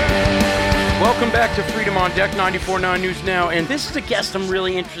ever. Welcome back to Freedom on Deck, 94.9 News Now. And this is a guest I'm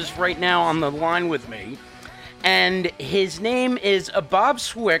really interested right now on the line with me. And his name is Bob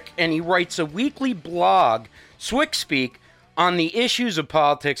Swick, and he writes a weekly blog, Swick Speak, on the issues of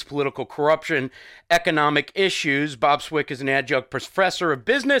politics, political corruption, economic issues. Bob Swick is an adjunct professor of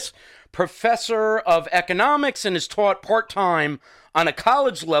business, professor of economics, and has taught part-time on a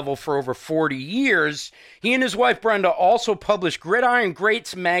college level for over 40 years. He and his wife Brenda also published Gridiron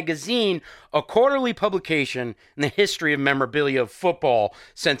Greats magazine, a quarterly publication in the history of memorabilia of football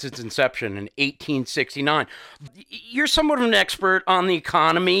since its inception in 1869. You're somewhat of an expert on the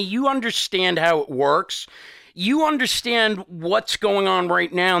economy. You understand how it works. You understand what's going on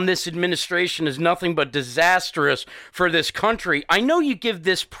right now, and this administration is nothing but disastrous for this country. I know you give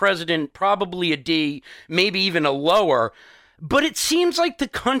this president probably a D, maybe even a lower, but it seems like the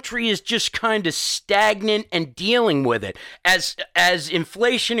country is just kind of stagnant and dealing with it. As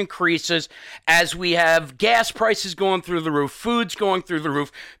inflation increases, as we have gas prices going through the roof, food's going through the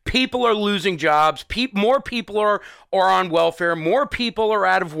roof, people are losing jobs, more people are on welfare, more people are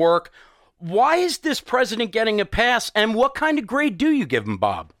out of work. Why is this president getting a pass, and what kind of grade do you give him,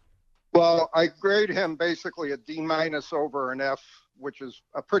 Bob? Well, I grade him basically a D- over an F, which is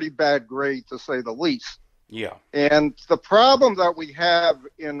a pretty bad grade to say the least. Yeah. And the problem that we have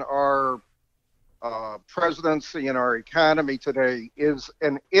in our presidency and our economy today is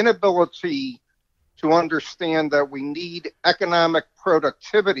an inability to understand that we need economic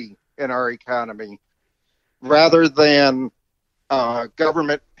productivity in our economy rather than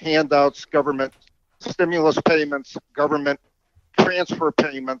government handouts, government stimulus payments, government transfer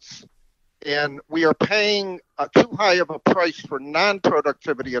payments. And we are paying too high of a price for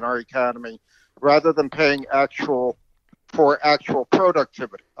non-productivity in our economy rather than paying actual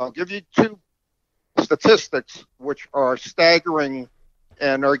productivity. I'll give you two statistics which are staggering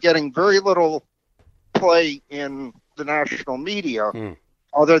and are getting very little play in the national media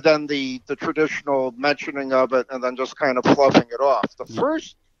other than the traditional mentioning of it and then just kind of fluffing it off. The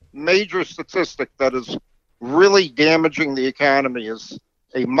first major statistic that is really damaging the economy is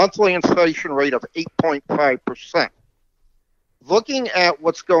a monthly inflation rate of 8.5%. Looking at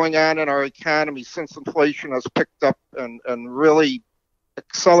what's going on in our economy since inflation has picked up and really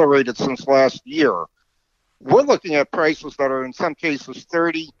accelerated since last year, we're looking at prices that are in some cases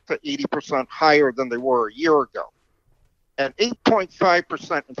 30 to 80% higher than they were a year ago. An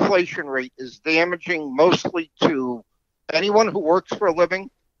 8.5% inflation rate is damaging mostly to anyone who works for a living,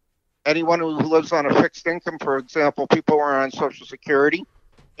 anyone who lives on a fixed income, for example, people who are on Social Security,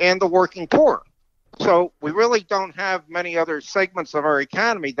 and the working poor. So we really don't have many other segments of our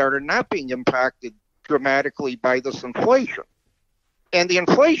economy that are not being impacted dramatically by this inflation. And the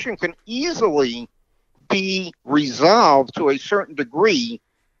inflation can easily be resolved to a certain degree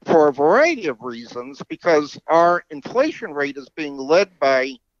for a variety of reasons because our inflation rate is being led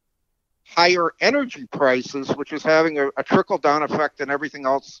by higher energy prices, which is having a trickle-down effect on everything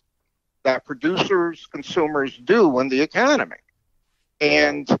else that producers, consumers do in the economy.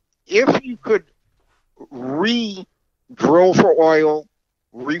 And if you could re-drill for oil,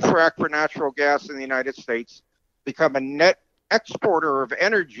 refrac for natural gas in the United States, become a net exporter of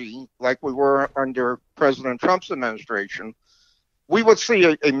energy like we were under President Trump's administration, we would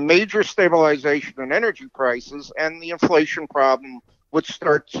see a major stabilization in energy prices and the inflation problem would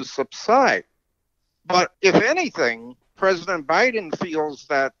start to subside. But if anything, President Biden feels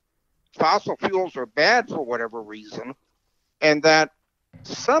that fossil fuels are bad for whatever reason, and that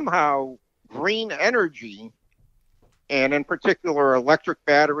somehow green energy, and in particular electric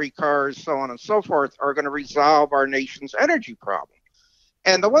battery cars, so on and so forth, are going to resolve our nation's energy problem.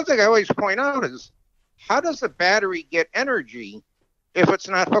 And the one thing I always point out is, how does a battery get energy if it's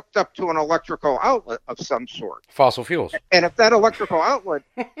not hooked up to an electrical outlet of some sort? Fossil fuels. And if that electrical outlet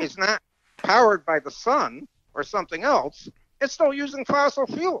is not powered by the sun or something else, it's still using fossil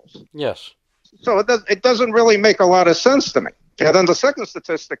fuels. Yes. So it doesn't really make a lot of sense to me. And then the second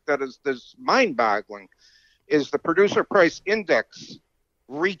statistic that is mind-boggling is the producer price index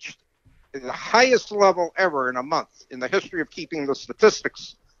reached the highest level ever in a month in the history of keeping the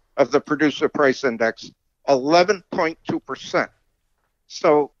statistics of the producer price index, 11.2%.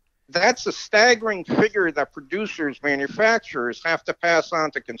 So that's a staggering figure that producers, manufacturers have to pass on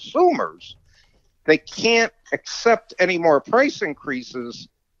to consumers. They can't accept any more price increases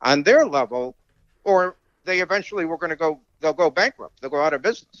on their level, or they eventually they'll go bankrupt. They'll go out of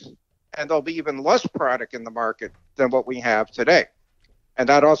business. And there'll be even less product in the market than what we have today. And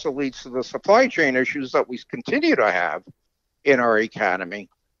that also leads to the supply chain issues that we continue to have in our economy.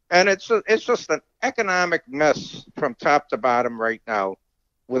 And it's just an economic mess from top to bottom right now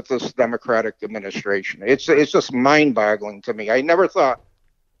with this Democratic administration. It's just mind-boggling to me. I never thought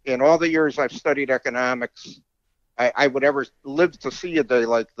in all the years I've studied economics, I would ever live to see a day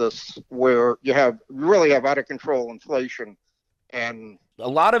like this where you really have out of control inflation. And a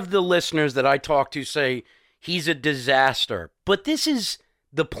lot of the listeners that I talk to say he's a disaster, but this is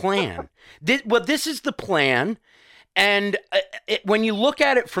the plan. This is the plan. And when you look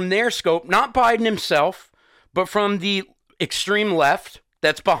at it from their scope, not Biden himself, but from the extreme left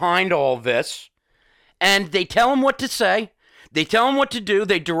that's behind all this, and they tell him what to say, they tell him what to do,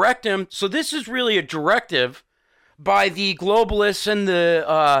 they direct him. So this is really a directive by the globalists and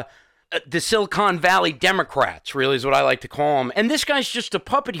the Silicon Valley Democrats, really is what I like to call them. And this guy's just a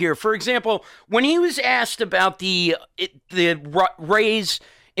puppet here. For example, when he was asked about the raise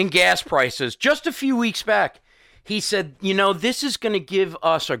in gas prices just a few weeks back, he said, this is going to give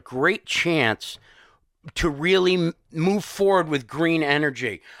us a great chance to really move forward with green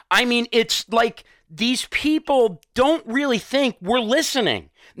energy. I mean, it's like these people don't really think we're listening.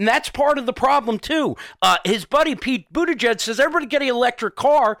 And that's part of the problem, too. His buddy, Pete Buttigieg, says everybody get an electric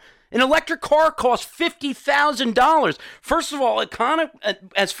car. An electric car costs $50,000. First of all, it kind of,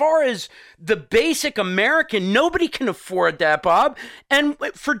 as far as the basic American, nobody can afford that, Bob. And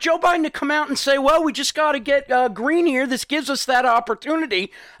for Joe Biden to come out and say, well, we just got to get green here, this gives us that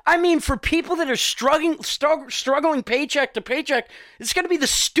opportunity. I mean, for people that are struggling paycheck to paycheck, it's going to be the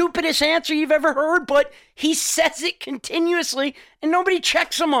stupidest answer you've ever heard, but he says it continuously, and nobody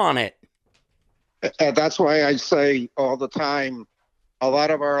checks him on it. And that's why I say all the time, a lot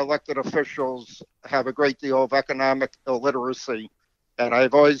of our elected officials have a great deal of economic illiteracy. And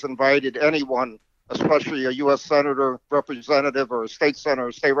I've always invited anyone, especially a U.S. senator, representative, or a state senator,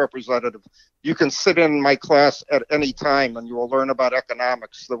 or state representative, you can sit in my class at any time and you will learn about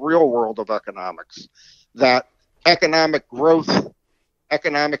economics, the real world of economics, that economic growth,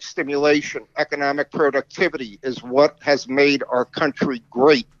 economic stimulation, economic productivity is what has made our country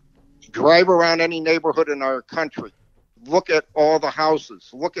great. Drive around any neighborhood in our country. Look at all the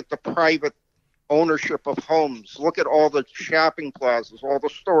houses. Look at the private ownership of homes. Look at all the shopping plazas, all the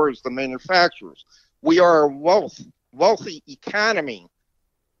stores, the manufacturers. We are a wealthy economy.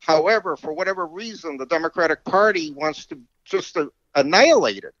 However, for whatever reason, the Democratic Party wants to just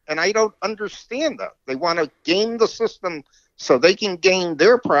annihilate it. And I don't understand that. They want to game the system so they can gain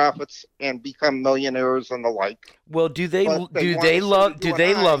their profits and become millionaires and the like. Well, do they love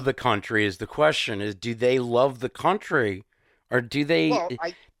the country is the question. Is do they love the country, or do they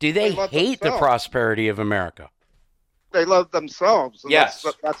hate the prosperity of America? They love themselves. And yes,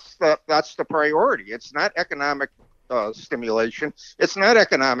 that's the priority. It's not economic stimulation. It's not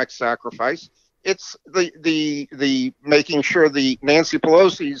economic sacrifice. It's the making sure the Nancy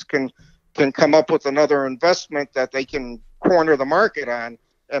Pelosi's can come up with another investment that they can corner the market on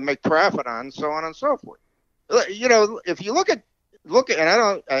and make profit on, so on and so forth. You know, if you look at,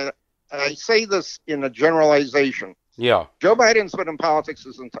 and I say this in a generalization. Yeah. Joe Biden's been in politics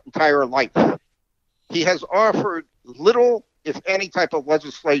his entire life. He has offered little, if any, type of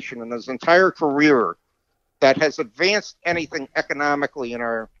legislation in his entire career that has advanced anything economically in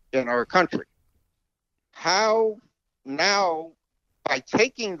our country. How now, by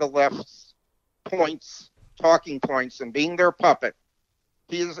taking the left's talking points and being their puppet,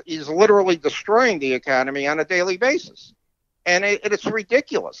 he's literally destroying the economy on a daily basis. And it's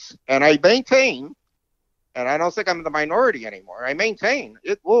ridiculous. And I maintain, and I don't think I'm the minority anymore, I maintain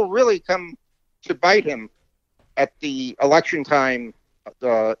it will really come to bite him at the election time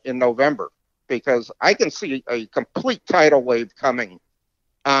in November, because I can see a complete tidal wave coming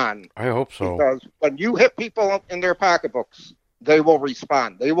on. I hope so. Because when you hit people in their pocketbooks, they will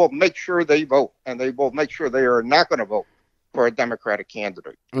respond. They will make sure they vote, and they will make sure they are not going to vote for a Democratic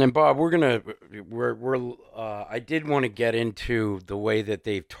candidate. And then, Bob, I did want to get into the way that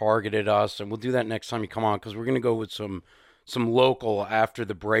they've targeted us, and we'll do that next time you come on, because we're going to go with some local after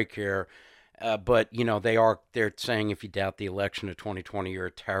the break here. But you know, they're saying if you doubt the election of 2020, you're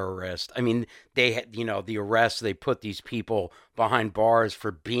a terrorist. I mean, the arrests, they put these people behind bars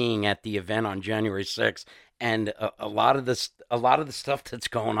for being at the event on January 6th. And a lot of the stuff that's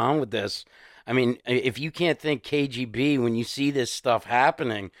going on with this, I mean, if you can't think KGB when you see this stuff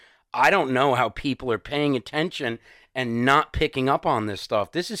happening, I don't know how people are paying attention and not picking up on this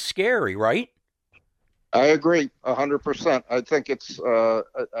stuff. This is scary, right? I agree 100%. I think it's a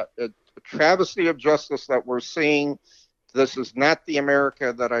travesty of justice that we're seeing. This is not the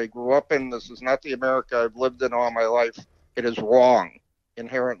America that I grew up in. This is not the America I've lived in all my life. It is wrong,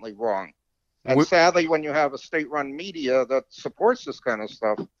 inherently wrong. And sadly, when you have a state-run media that supports this kind of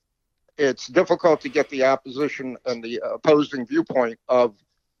stuff, it's difficult to get the opposition and the opposing viewpoint of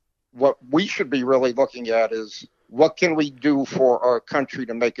what we should be really looking at is what can we do for our country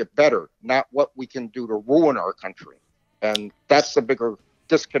to make it better, not what we can do to ruin our country. And that's the bigger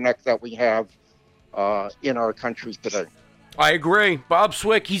disconnect that we have in our country today. I agree. Bob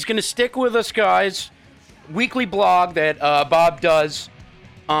Swick, he's going to stick with us, guys. Weekly blog that Bob does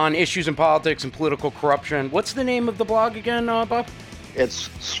on issues in politics and political corruption. What's the name of the blog again, Bob? It's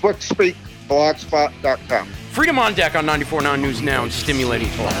SwickSpeakBlogspot.com. Freedom on Deck on 94.9 News Now and stimulating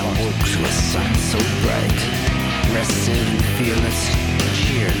talk. I woke to a sun so bright, rested and fearless,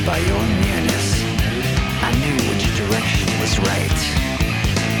 cheered by your nearness. I knew which direction was right.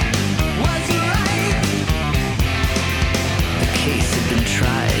 Was right? The case had been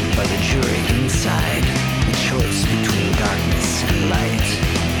tried by the jury inside. The choice between darkness and light.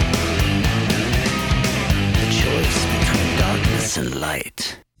 The choice between darkness and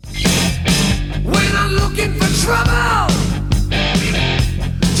light. We're not looking for trouble,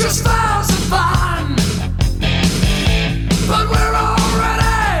 just for some fun. But we're all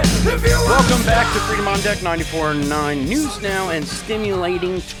ready if you Welcome back to Freedom on Deck 94.9 News Now and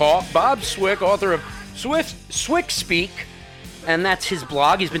Stimulating Talk. Bob Swick, author of Swick Speak, and that's his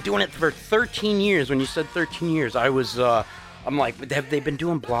blog. He's been doing it for 13 years. When you said 13 years, I'm like, have they been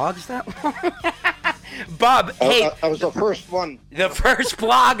doing blogs that long? Bob, hey. I was the first one. The first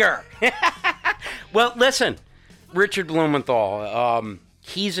blogger. Well, listen, Richard Blumenthal,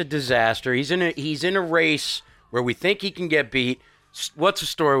 he's a disaster. He's in a race where we think he can get beat. What's the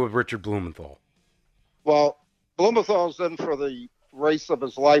story with Richard Blumenthal? Well, Blumenthal's in for the race of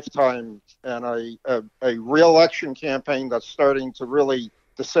his lifetime and a re-election campaign that's starting to really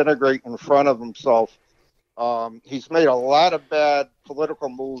disintegrate in front of himself. He's made a lot of bad political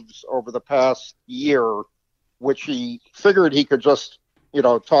moves over the past year, which he figured he could just,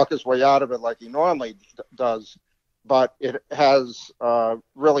 talk his way out of it like he normally does. But it has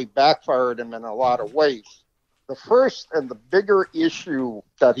really backfired him in a lot of ways. The first and the bigger issue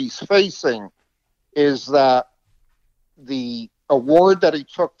that he's facing is that the award that he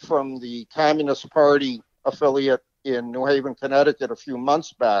took from the Communist Party affiliate in New Haven, Connecticut a few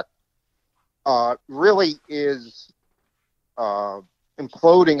months back really is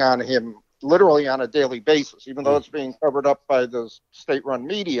imploding on him literally on a daily basis, even though it's being covered up by the state-run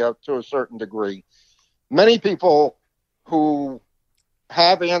media to a certain degree. Many people who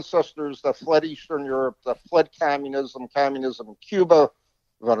have ancestors that fled Eastern Europe, that fled communism in Cuba,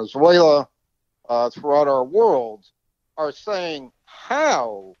 Venezuela, throughout our world, are saying,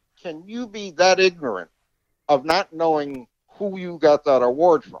 how can you be that ignorant of not knowing who you got that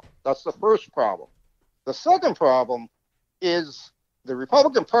award from? That's the first problem. The second problem is the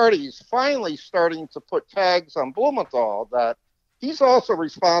Republican Party is finally starting to put tags on Blumenthal that he's also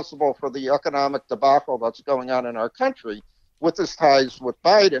responsible for the economic debacle that's going on in our country with his ties with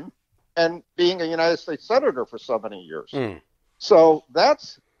Biden and being a United States Senator for so many years. So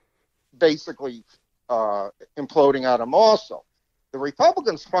that's basically imploding on him also. The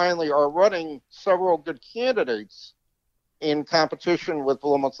Republicans finally are running several good candidates in competition with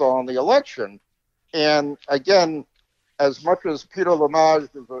Blumenthal in the election. And again, as much as Peter Lamage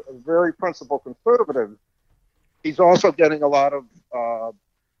is a very principled conservative, he's also getting a lot of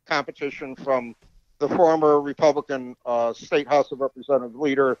competition from the former Republican State House of Representatives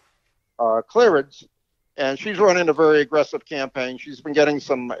leader, Claridge, and she's running a very aggressive campaign. She's been getting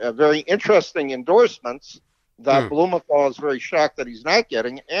some very interesting endorsements that Blumenthal is very shocked that he's not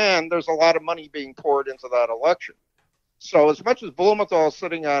getting, and there's a lot of money being poured into that election. So as much as Blumenthal is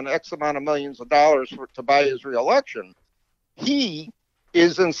sitting on X amount of millions of dollars to buy his reelection, he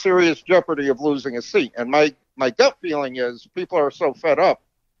is in serious jeopardy of losing a seat. And my gut feeling is people are so fed up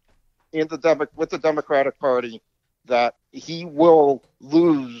with the Democratic Party that he will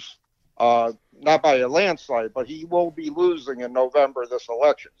lose, not by a landslide, but he will be losing in November this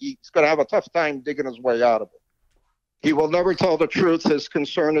election. He's going to have a tough time digging his way out of it. He will never tell the truth. His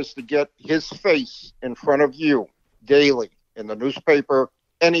concern is to get his face in front of you daily in the newspaper,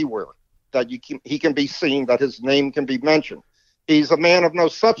 anywhere that he can be seen, that his name can be mentioned. He's a man of no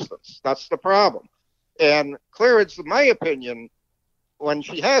substance. That's the problem. And Claridge, in my opinion, when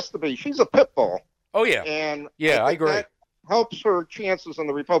she has to be, she's a pit bull. Oh, yeah. And yeah, I agree. That helps her chances in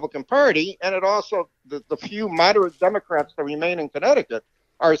the Republican Party. And it also, the few moderate Democrats that remain in Connecticut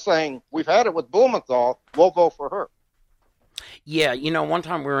are saying, we've had it with Blumenthal, we'll vote for her. Yeah, one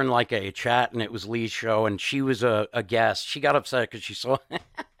time we were in like a chat and it was Lee's show and she was a guest. She got upset because she saw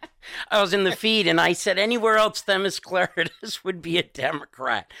I was in the feed and I said anywhere else Themis Claridis would be a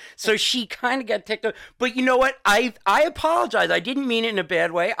Democrat. So she kind of got ticked off. But you know what? I apologize. I didn't mean it in a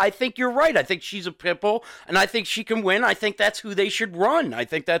bad way. I think you're right. I think she's a pitbull and I think she can win. I think that's who they should run. I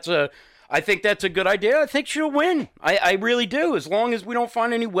think that's a good idea. I think she'll win. I really do, as long as we don't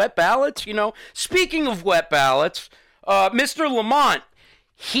find any wet ballots. Speaking of wet ballots, Mr. Lamont,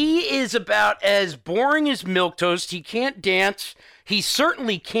 he is about as boring as milquetoast. He can't dance. He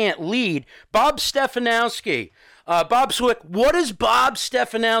certainly can't lead. Bob Stefanowski. Bob Swick, what does Bob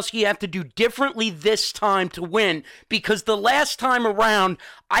Stefanowski have to do differently this time to win? Because the last time around,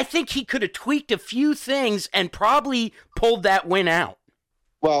 I think he could have tweaked a few things and probably pulled that win out.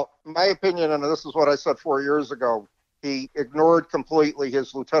 Well, my opinion, and this is what I said 4 years ago, he ignored completely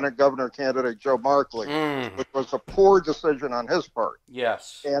his lieutenant governor candidate, Joe Markley, which was a poor decision on his part.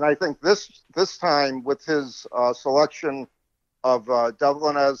 Yes. And I think this time, with his selection of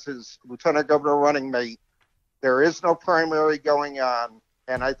Devlin as his lieutenant governor running mate, there is no primary going on.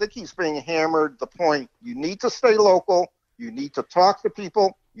 And I think he's being hammered the point, you need to stay local, you need to talk to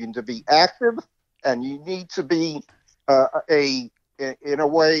people, you need to be active, and you need to be in a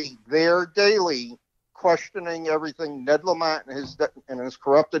way there daily questioning everything Ned Lamont and his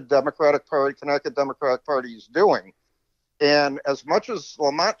corrupted Democratic Party, Connecticut Democratic Party, is doing. And as much as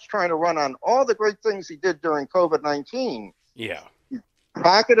Lamont's trying to run on all the great things he did during COVID-19, Yeah. he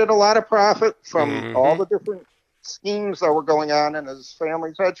pocketed a lot of profit from all the different schemes that were going on in his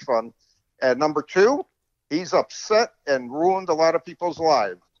family's hedge fund. And number two, he's upset and ruined a lot of people's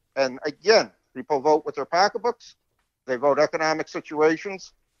lives. And again, people vote with their pocketbooks. They vote economic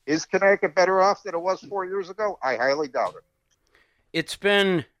situations. Is Connecticut better off than it was 4 years ago? I highly doubt it. It's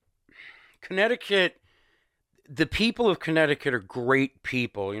been Connecticut. The people of Connecticut are great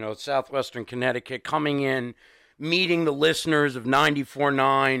people. You know, Southwestern Connecticut coming in, meeting the listeners of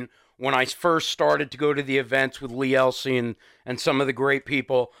 94.9 when I first started to go to the events with Lee Elsey and some of the great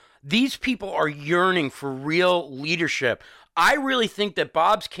people. These people are yearning for real leadership. I really think that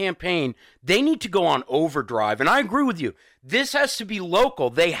Bob's campaign, they need to go on overdrive. And I agree with you. This has to be local.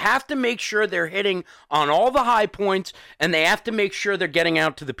 They have to make sure they're hitting on all the high points, and they have to make sure they're getting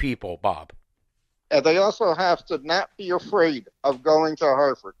out to the people, Bob. And they also have to not be afraid of going to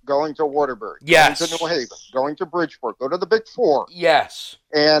Hartford, going to Waterbury, Yes. going to New Haven, going to Bridgeport, go to the Big Four, Yes.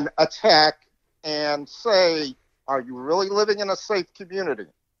 and attack and say, are you really living in a safe community?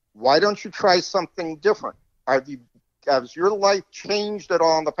 Why don't you try something different? Has your life changed at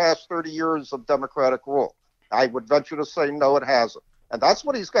all in the past 30 years of Democratic rule? I would venture to say no, it hasn't. And that's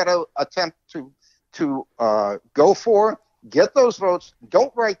what he's got to attempt to go for. Get those votes.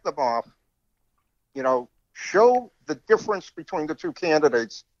 Don't write them off. You know, show the difference between the two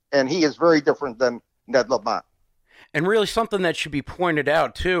candidates. And he is very different than Ned Lamont. And really something that should be pointed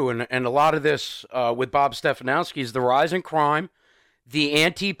out, too, and a lot of this with Bob Stefanowski is the rise in crime, the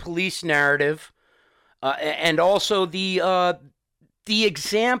anti-police narrative, and also the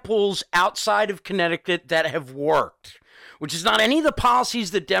examples outside of Connecticut that have worked, which is not any of the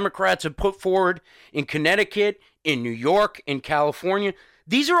policies that Democrats have put forward in Connecticut, in New York, in California.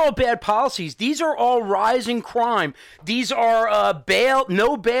 These are all bad policies. These are all rising crime. These are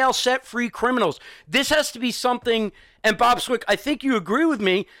no bail, set-free criminals. This has to be something, and Bob Swick, I think you agree with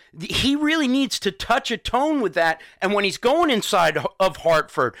me, he really needs to touch a tone with that. And when he's going inside of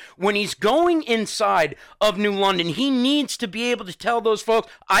Hartford, when he's going inside of New London, he needs to be able to tell those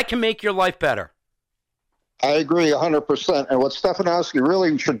folks, I can make your life better. I agree 100%. And what Stefanowski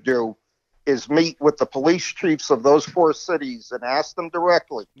really should do is meet with the police chiefs of those four cities and ask them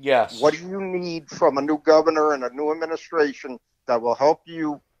directly, Yes. what do you need from a new governor and a new administration that will help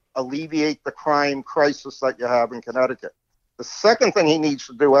you alleviate the crime crisis that you have in Connecticut? The second thing he needs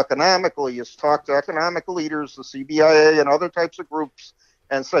to do economically is talk to economic leaders, the CBIA and other types of groups,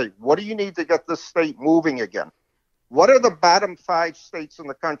 and say, what do you need to get this state moving again? What are the bottom 5 states in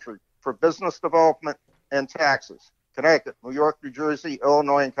the country for business development and taxes? Connecticut, New York, New Jersey,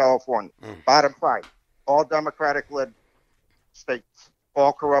 Illinois, and California. Bottom 5. All Democratic-led states,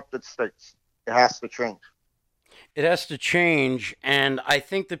 all corrupted states. It has to change. It has to change, and I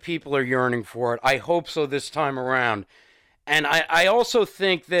think the people are yearning for it. I hope so this time around. And I also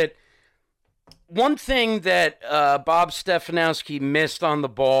think that one thing that Bob Stefanowski missed on the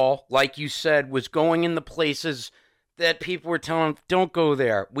ball, like you said, was going in the places that people were telling him, don't go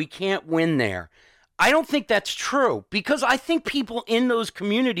there. We can't win there. I don't think that's true, because I think people in those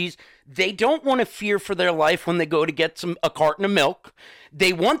communities, they don't want to fear for their life when they go to get a carton of milk.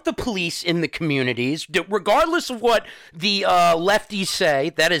 They want the police in the communities, regardless of what the lefties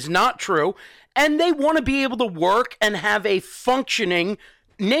say. That is not true. And they want to be able to work and have a functioning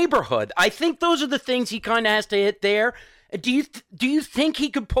neighborhood. I think those are the things he kind of has to hit there. Do you think he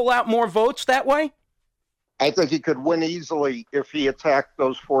could pull out more votes that way? I think he could win easily if he attacked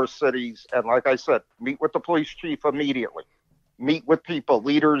those 4 cities. And like I said, meet with the police chief immediately. Meet with people,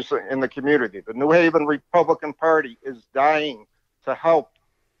 leaders in the community. The New Haven Republican Party is dying to help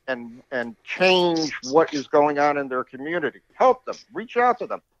and change what is going on in their community. Help them. Reach out to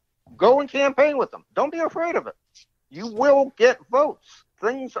them. Go and campaign with them. Don't be afraid of it. You will get votes.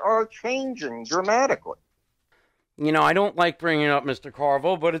 Things are changing dramatically. You know, I don't like bringing up Mr.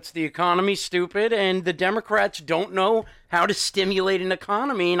 Carville, but it's the economy, stupid, and the Democrats don't know how to stimulate an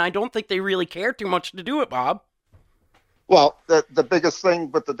economy, and I don't think they really care too much to do it, Bob. Well, the biggest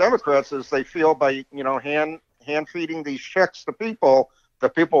thing with the Democrats is they feel by, hand feeding these checks to people,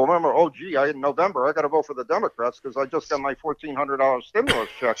 that people remember, oh, gee, in November, I got to vote for the Democrats because I just got my $1,400 stimulus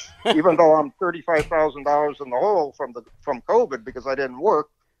check, even though I'm $35,000 in the hole from COVID because I didn't work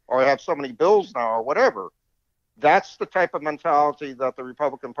or I have so many bills now or whatever. That's the type of mentality that the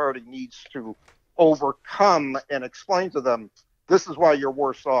Republican Party needs to overcome and explain to them. This is why you're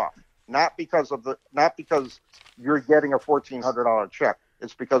worse off, not because you're getting a $1,400 check.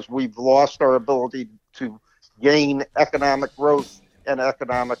 It's because we've lost our ability to gain economic growth and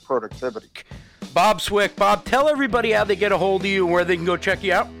economic productivity. Bob Swick. Bob, tell everybody how they get a hold of you and where they can go check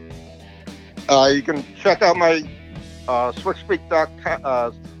you out. You can check out my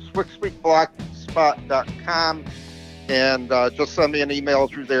SwickSpeak.blogspot.com, and just send me an email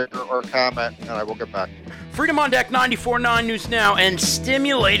through there or a comment, and I will get back to you. Freedom on Deck 94.9 News Now and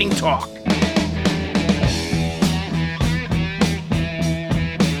stimulating talk.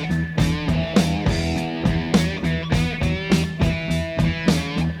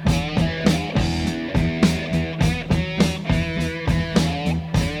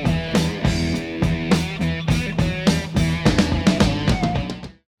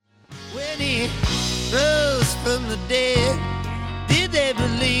 When he rose from the dead, did they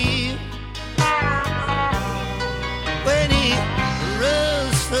believe? When he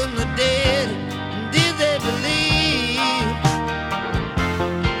rose from the dead, did they believe?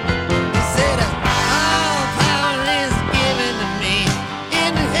 He said, all power is given to me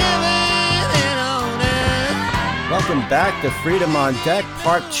in heaven and on earth. Welcome back to Freedom on Deck,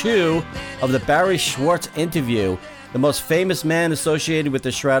 part 2 of the Barry Schwartz interview, the most famous man associated with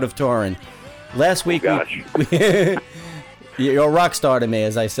the Shroud of Turin. Last week, you're a rock star to me,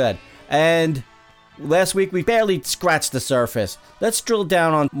 as I said. And last week, we barely scratched the surface. Let's drill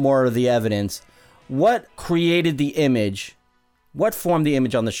down on more of the evidence. What created the image? What formed the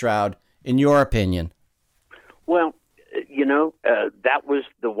image on the Shroud, in your opinion? Well, that was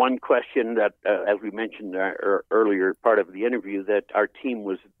the one question that, as we mentioned earlier part of the interview, that our team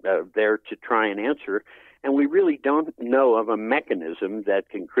was there to try and answer. And we really don't know of a mechanism that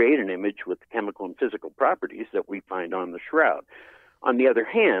can create an image with the chemical and physical properties that we find on the Shroud. On the other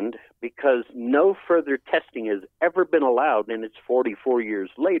hand, because no further testing has ever been allowed, and it's 44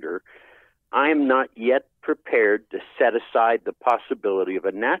 years later, I am not yet prepared to set aside the possibility of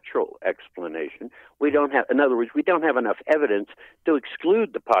a natural explanation. In other words, we don't have enough evidence to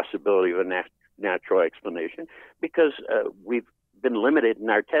exclude the possibility of a natural explanation because we've been limited in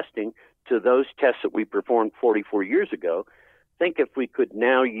our testing to those tests that we performed 44 years ago. Think if we could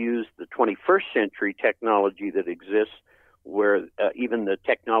now use the 21st century technology that exists, where even the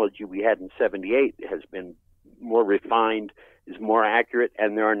technology we had in 78 has been more refined, is more accurate,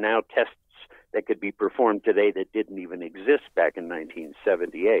 and there are now tests that could be performed today that didn't even exist back in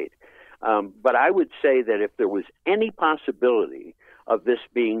 1978. But I would say that if there was any possibility of this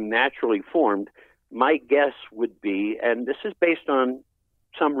being naturally formed, my guess would be, and this is based on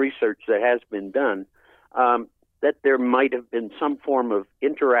some research that has been done, that there might have been some form of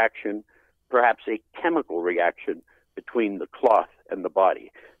interaction, perhaps a chemical reaction between the cloth and the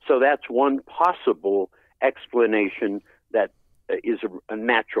body. So that's one possible explanation that is a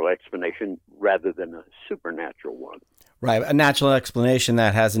natural explanation rather than a supernatural one. Right, a natural explanation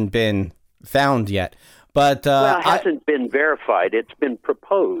that hasn't been found yet. But it hasn't been verified. It's been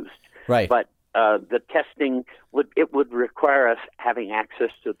proposed. Right. But the testing would require us having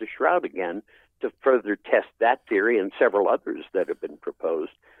access to the Shroud again to further test that theory and several others that have been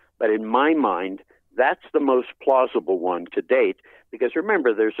proposed. But in my mind, that's the most plausible one to date, because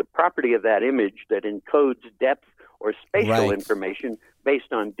remember, there's a property of that image that encodes depth or spatial information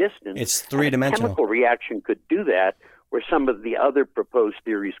based on distance. It's three-dimensional. A chemical reaction could do that, where some of the other proposed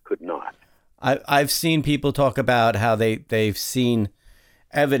theories could not. I've seen people talk about how they've seen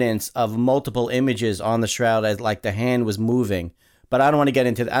evidence of multiple images on the Shroud, as like the hand was moving. But I don't want to get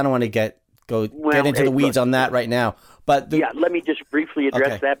into. I don't want to get into the weeds on that right now. But let me just briefly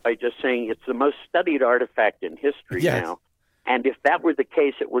address that by just saying it's the most studied artifact in history now. And if that were the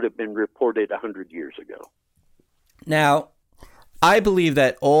case, it would have been reported 100 years ago. Now, I believe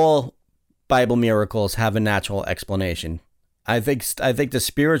that all Bible miracles have a natural explanation. I think the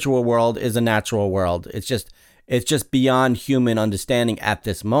spiritual world is a natural world. It's just beyond human understanding at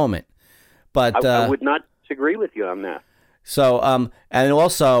this moment. But I would not disagree with you on that. So, and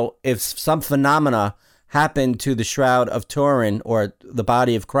also, if some phenomena happened to the Shroud of Turin or the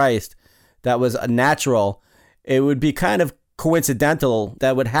body of Christ that was a natural, it would be kind of coincidental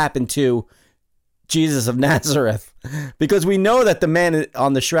that would happen to Jesus of Nazareth, because we know that the man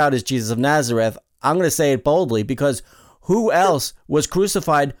on the Shroud is Jesus of Nazareth. I'm going to say it boldly, because who else was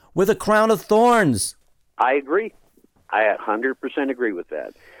crucified with a crown of thorns? I agree. I 100% agree with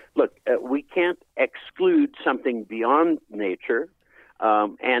that. Look, we can't exclude something beyond nature,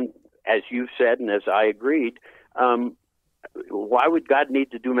 and as you've said, and as I agreed, why would God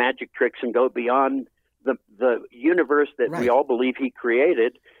need to do magic tricks and go beyond the universe that we all believe he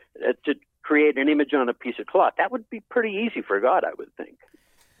created to create an image on a piece of cloth? That would be pretty easy for God, I would think.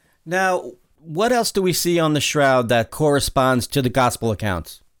 Now, what else do we see on the shroud that corresponds to the gospel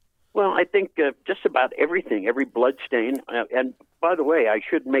accounts? Well, I think just about everything, every blood stain. And by the way, I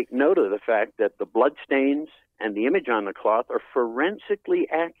should make note of the fact that the blood stains and the image on the cloth are forensically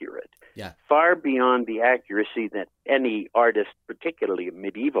accurate. Yeah. Far beyond the accuracy that any artist, particularly a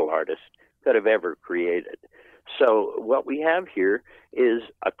medieval artist, could have ever created. So what we have here is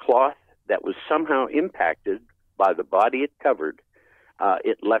a cloth that was somehow impacted by the body it covered.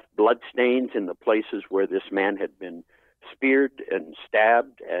 It left blood stains in the places where this man had been speared and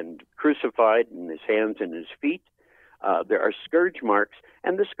stabbed and crucified in his hands and his feet. There are scourge marks,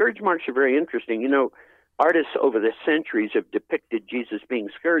 and the scourge marks are very interesting. You know, artists over the centuries have depicted Jesus being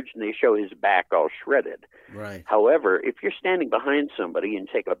scourged, and they show his back all shredded. Right. However, if you're standing behind somebody and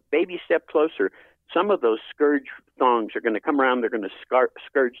take a baby step closer, some of those scourge thongs are going to come around. They're going to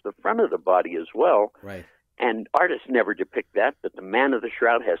scourge the front of the body as well. Right. And artists never depict that, but the man of the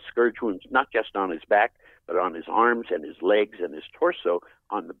shroud has scourge wounds not just on his back, but on his arms and his legs and his torso,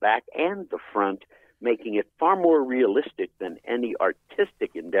 on the back and the front, making it far more realistic than any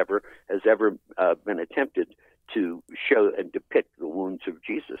artistic endeavor has ever been attempted to show and depict the wounds of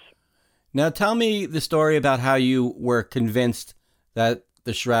Jesus. Now tell me the story about how you were convinced that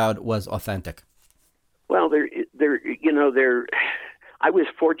the shroud was authentic. Well, I was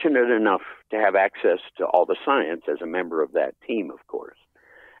fortunate enough to have access to all the science as a member of that team, of course.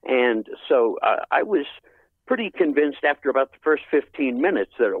 And so I was pretty convinced after about the first 15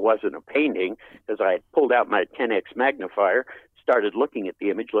 minutes that it wasn't a painting, because I had pulled out my 10x magnifier, started looking at the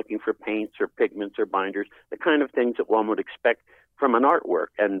image, looking for paints or pigments or binders, the kind of things that one would expect from an artwork,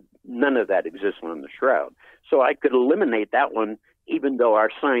 and none of that exists on the shroud. So I could eliminate that one, even though our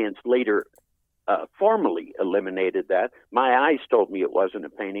science later formally eliminated that. My eyes told me it wasn't a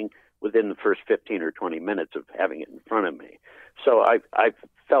painting within the first 15 or 20 minutes of having it in front of me. So I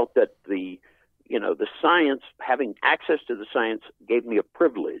felt that the science, having access to the science, gave me a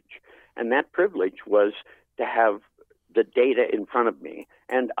privilege, and that privilege was to have the data in front of me.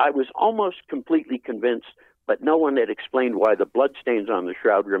 And I was almost completely convinced, but no one had explained why the bloodstains on the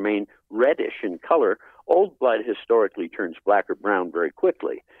shroud remain reddish in color. Old blood historically turns black or brown very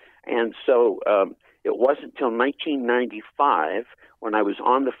quickly. And so it wasn't until 1995 when I was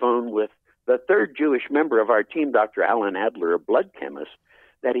on the phone with the third Jewish member of our team, Dr. Alan Adler, a blood chemist,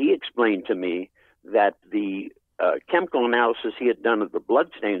 that he explained to me that the chemical analysis he had done of the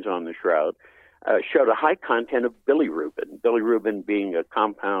bloodstains on the shroud showed a high content of bilirubin. Bilirubin being a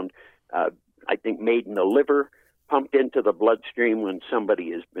compound, I think, made in the liver, pumped into the bloodstream when somebody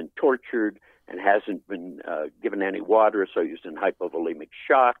has been tortured and hasn't been given any water, so used in hypovolemic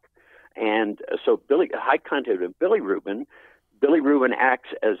shock. And so high content of bilirubin acts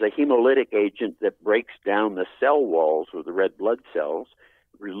as a hemolytic agent that breaks down the cell walls of the red blood cells,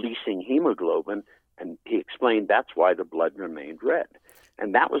 releasing hemoglobin, and he explained that's why the blood remained red.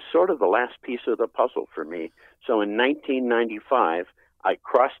 And that was sort of the last piece of the puzzle for me. So in 1995, I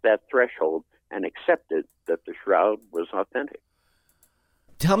crossed that threshold and accepted that the shroud was authentic.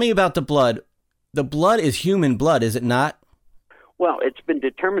 Tell me about the blood. The blood is human blood, is it not? Well, it's been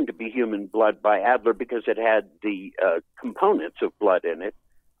determined to be human blood by Adler because it had the components of blood in it,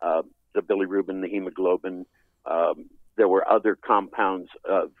 the bilirubin, the hemoglobin. There were other compounds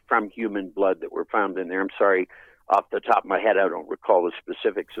from human blood that were found in there. I'm sorry, off the top of my head, I don't recall the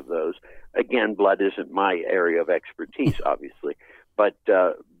specifics of those. Again, blood isn't my area of expertise, obviously. But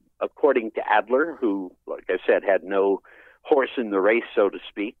according to Adler, who, like I said, had no horse in the race, so to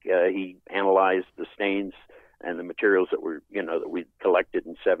speak, he analyzed the stains and the materials that were, that we collected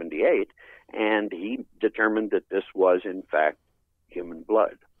in 1978, and he determined that this was, in fact, human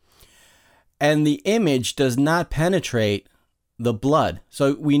blood. And the image does not penetrate the blood.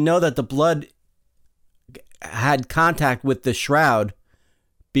 So we know that the blood had contact with the shroud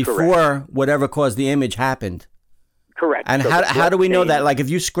before Correct. Whatever caused the image happened. Correct. And So how do we know stain- that? Like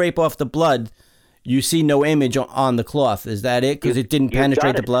if you scrape off the blood, you see no image on the cloth. Is that it? Because it didn't you got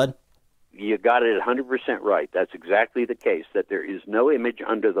penetrate the it. blood? You got it 100% right. That's exactly the case, that there is no image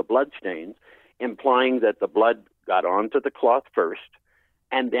under the blood stains, implying that the blood got onto the cloth first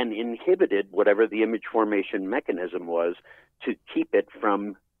and then inhibited whatever the image formation mechanism was to keep it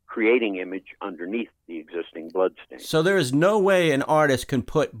from creating image underneath the existing blood stain. So there is no way an artist can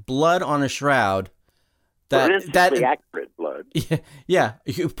put blood on a shroud Forensically accurate blood. Yeah,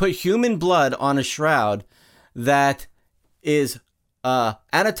 you put human blood on a shroud that is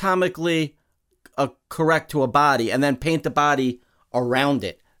anatomically correct to a body, and then paint the body around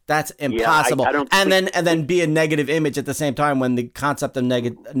it. That's impossible. I don't and think- then be a negative image at the same time when the concept of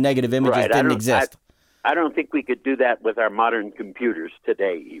negative images Right, didn't exist. I don't think we could do that with our modern computers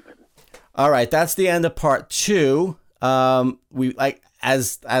today, even. All right, that's the end of part 2. We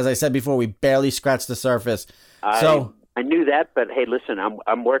as I said before, we barely scratched the surface. So I knew that, but hey, listen,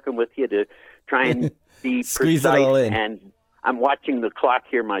 I'm working with you to try and be Squeeze it precise, all in. and I'm watching the clock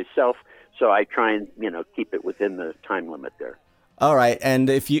here myself, so I try and keep it within the time limit there. all right, and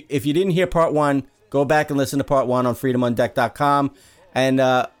if you didn't hear part 1, go back and listen to part 1 on freedomondeck.com, and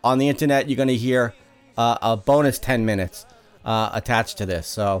on the internet you're going to hear a bonus 10 minutes attached to this.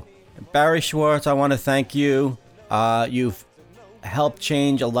 So Barry Schwartz, I want to thank you. You've helped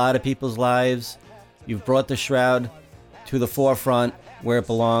change a lot of people's lives. You've brought the Shroud to the forefront where it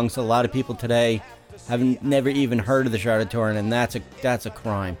belongs. A lot of people today have never even heard of the Shroud of Turin, and that's a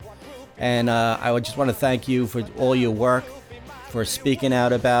crime. And I would just want to thank you for all your work, for speaking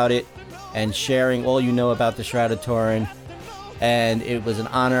out about it, and sharing all you know about the Shroud of Turin. And it was an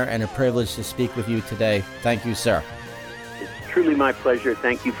honor and a privilege to speak with you today. Thank you, sir. It's truly my pleasure.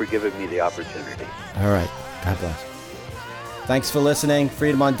 Thank you for giving me the opportunity. All right. God bless. Thanks for listening.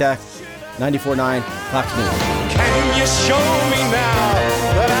 Freedom on Deck, 94.9 Fox News. Can you show me now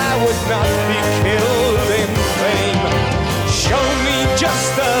that I would not be killed in vain? Show me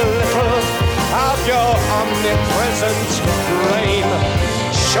just a little of your omnipresent brain.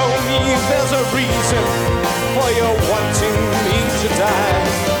 Show me there's a reason for your wanting me to die.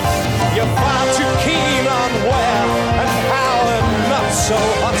 You're far too keen on where and how and not so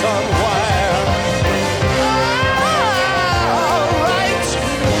hot on wire.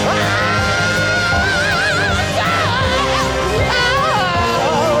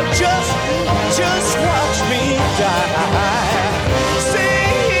 Just watch me die.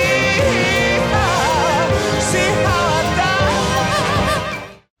 See how I die.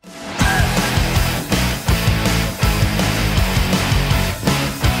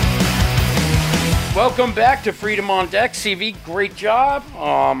 Welcome back to Freedom on Deck. CV, great job.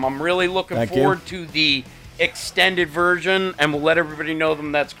 I'm really looking Thank you. forward to the extended version, and we'll let everybody know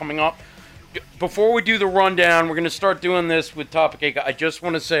that's coming up. Before we do the rundown, we're going to start doing this with Topic 8. I just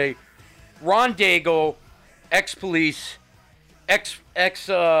want to say, Ron Daigle, ex-police,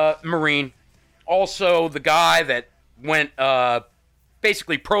 ex-Marine, also the guy that went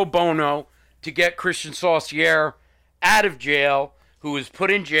basically pro bono to get Christian Saucier out of jail, who was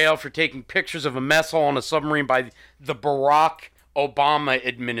put in jail for taking pictures of a mess hall on a submarine by the Barack Obama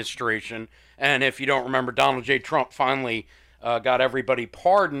administration. And if you don't remember, Donald J. Trump finally got everybody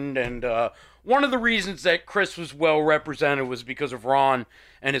pardoned. And one of the reasons that Chris was well represented was because of Ron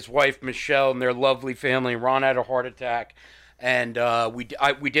and his wife, Michelle, and their lovely family. Ron had a heart attack. And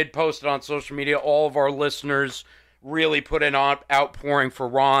we did post it on social media. All of our listeners really put an outpouring for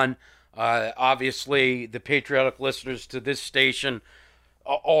Ron. Obviously, the patriotic listeners to this station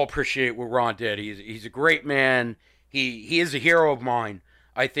all appreciate what Ron did. He's a great man. He is a hero of mine.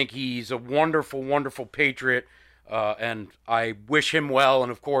 I think he's a wonderful, wonderful patriot, and I wish him well.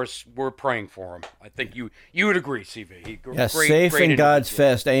 And of course, we're praying for him. I think you would agree, CV. Yes, safe in God's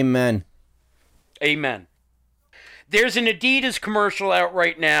fist. Amen. Amen. There's an Adidas commercial out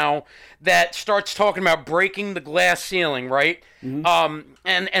right now that starts talking about breaking the glass ceiling, right? Mm-hmm.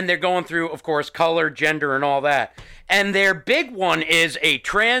 And they're going through, of course, color, gender, and all that. And their big one is a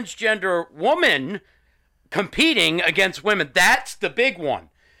transgender woman competing against women. That's the big one.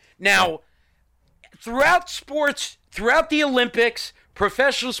 Now, throughout sports, throughout the Olympics,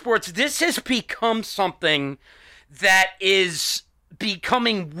 professional sports, this has become something that is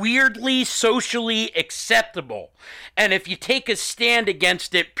becoming weirdly socially acceptable. And if you take a stand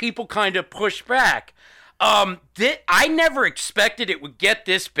against it, people kind of push back. I never expected it would get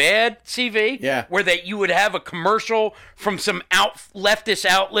this bad, CV. Yeah. Where that you would have a commercial from some leftist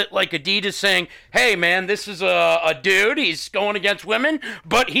outlet like Adidas saying, hey, man, this is a dude. He's going against women,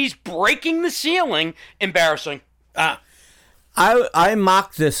 but he's breaking the ceiling. Embarrassing. I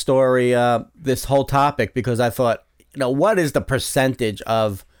mocked this story, this whole topic, because I thought, what is the percentage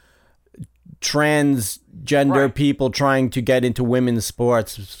of transgender people trying to get into women's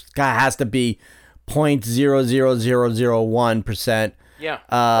sports? It has to be 0.00001%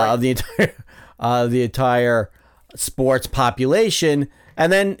 of the entire sports population.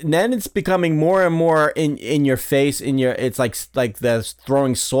 And then it's becoming more and more in your face, it's like they're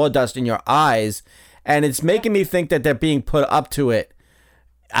throwing sawdust in your eyes, and it's making me think that they're being put up to it.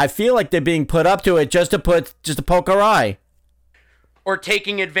 I feel like they're being put up to it just to poke our eye. Or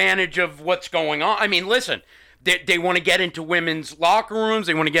taking advantage of what's going on. I mean, listen, they want to get into women's locker rooms.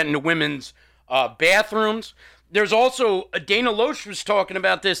 They want to get into women's bathrooms. There's also, Dana Loesch was talking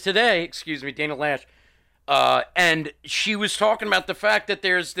about this today. Excuse me, Dana Loesch. And she was talking about the fact that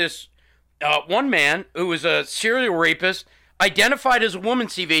there's this one man who was a serial rapist, identified as a woman,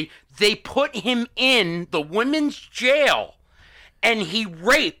 CV, they put him in the women's jail, and he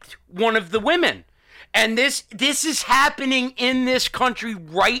raped one of the women. And this is happening in this country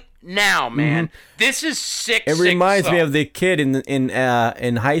right now, man. This is sick. It reminds me of the kid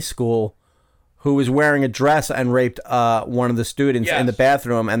in high school who was wearing a dress and raped one of the students in the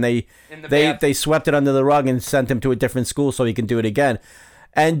bathroom, and they swept it under the rug and sent him to a different school so he can do it again.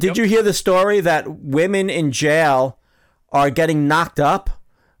 And did you hear the story that women in jail are getting knocked up?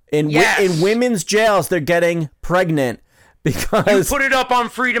 In women's jails, they're getting pregnant because... You put it up on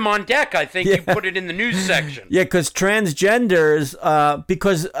Freedom on Deck. I think you put it in the news section. Yeah, because transgenders,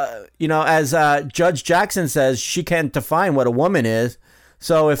 as Judge Jackson says, she can't define what a woman is.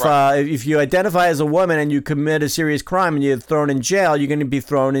 So if you identify as a woman and you commit a serious crime and you're thrown in jail, you're going to be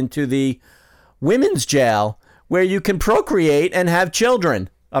thrown into the women's jail where you can procreate and have children,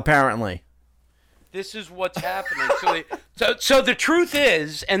 apparently. This is what's happening. So the truth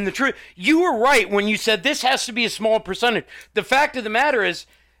is, you were right when you said this has to be a small percentage. The fact of the matter is,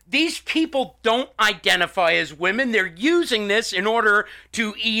 these people don't identify as women. They're using this in order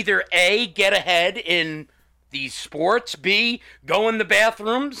to either A, get ahead in these sports, B, go in the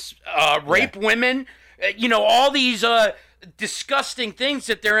bathrooms, rape women, all these disgusting things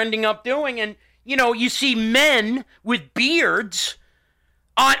that they're ending up doing. And, you see men with beards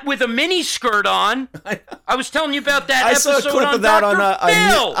with a mini skirt on. I was telling you about that episode I saw a clip on of that Dr.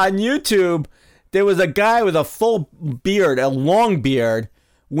 Phil. on YouTube. There was a guy with a full beard, a long beard,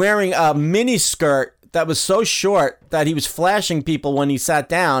 wearing a mini skirt that was so short that he was flashing people when he sat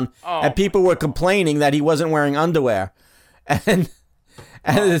down, and people were complaining that he wasn't wearing underwear.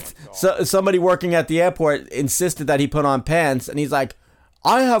 So somebody working at the airport insisted that he put on pants, and he's like,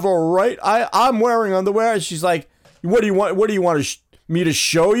 "I have a right. I'm wearing underwear." And she's like, "What do you want? What do you want me to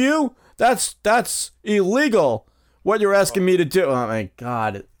show you? That's illegal. What you're asking me to do?" Oh my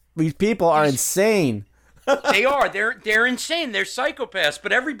God, these people are insane. They are. They're insane. They're psychopaths.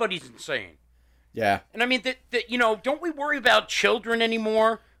 But everybody's insane. Yeah. And I mean, don't we worry about children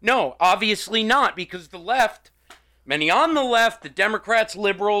anymore? No, obviously not, because the left, many on the left, the Democrats,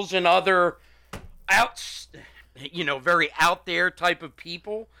 liberals, and other very out there type of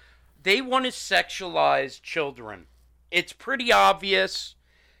people, they want to sexualize children. It's pretty obvious.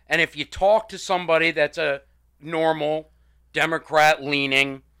 And if you talk to somebody that's a normal Democrat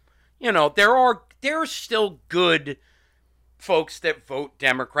leaning, there are still good folks that vote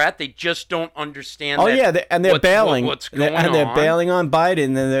Democrat. They just don't understand. They're bailing. What's going on? They're bailing on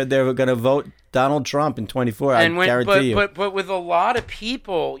Biden, and they're going to vote Donald Trump in 24. I guarantee you. But with a lot of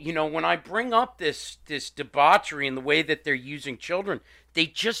people, when I bring up this debauchery and the way that they're using children,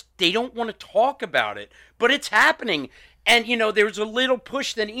 they don't want to talk about it. But it's happening, and there's a little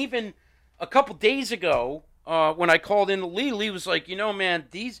push. Then even a couple days ago, when I called in to Lee was like, man,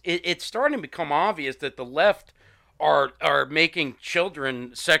 it's starting to become obvious that the left are making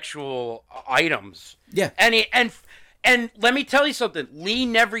children sexual items. Yeah. And let me tell you something. Lee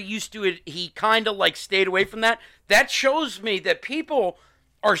never used to it. He kind of stayed away from that. That shows me that people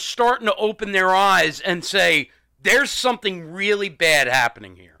are starting to open their eyes and say, there's something really bad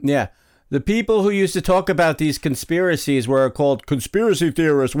happening here. Yeah. The people who used to talk about these conspiracies were called conspiracy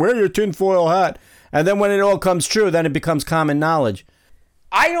theorists. Wear your tinfoil hat. And then when it all comes true, then it becomes common knowledge.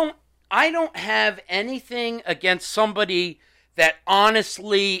 I don't have anything against somebody that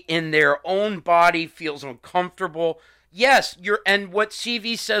honestly in their own body feels uncomfortable. Yes, and what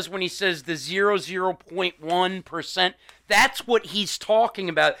CV says when he says the 0.1%, that's what he's talking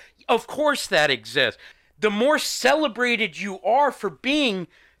about. Of course that exists. The more celebrated you are for being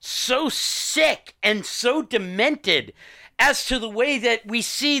so sick and so demented as to the way that we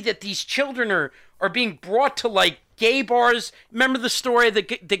see that these children are being brought to gay bars. Remember the story of the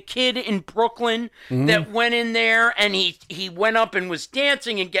kid in Brooklyn that went in there and he went up and was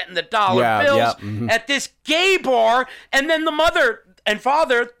dancing and getting the dollar bills at this gay bar, and then the mother and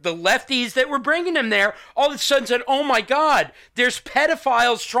father, the lefties that were bringing him there, all of a sudden said, "Oh my God, there's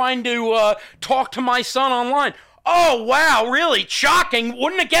pedophiles trying to talk to my son online." Oh wow, really shocking!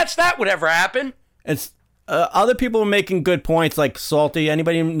 Wouldn't have guessed that would ever happen. It's other people were making good points, like Salty.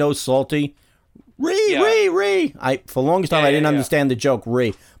 Anybody know Salty? Ree. For the longest time, I didn't understand the joke,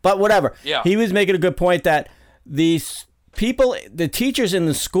 Ree. But whatever. Yeah. He was making a good point that these people, the teachers in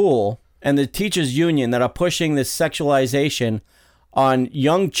the school and the teachers union that are pushing this sexualization on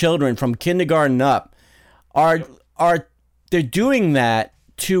young children from kindergarten up they're doing that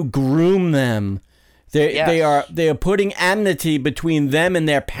to groom them. They are putting enmity between them and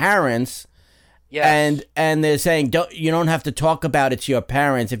their parents. Yes. And they're saying you don't have to talk about it to your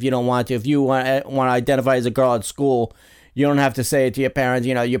parents if you don't want to. If you want to identify as a girl at school, You don't have to say it to your parents.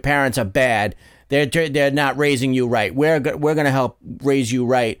 You know, your parents are bad. They're not raising you right. We're going to help raise you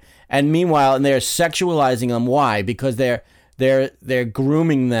right. And meanwhile, they're sexualizing them. Why? Because they're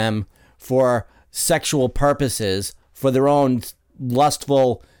grooming them for sexual purposes, for their own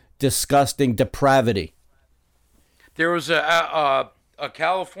lustful, disgusting depravity. There was a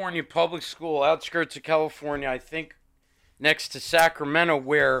California public school, outskirts of California, I think next to Sacramento,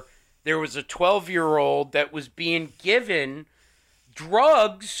 where there was a 12-year-old that was being given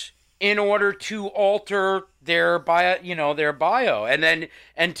drugs in order to alter their bio. And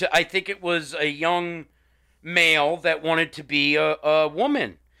I think it was a young male that wanted to be a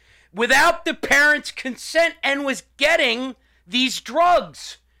woman without the parents' consent and was getting these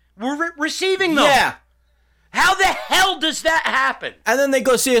drugs. We're receiving them. Yeah. How the hell does that happen? And then they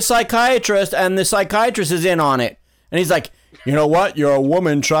go see a psychiatrist, and the psychiatrist is in on it. And he's like, you know what? You're a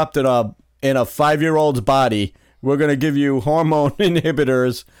woman trapped in a 5-year-old's body. We're going to give you hormone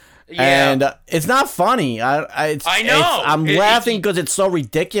inhibitors. Yeah. And it's not funny. I know. I'm laughing because it's so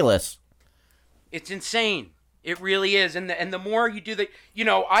ridiculous. It's insane. It really is. And the more you do that,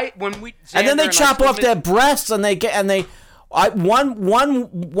 and then they chop off their breasts, and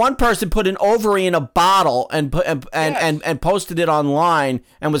one person put an ovary in a bottle and posted it online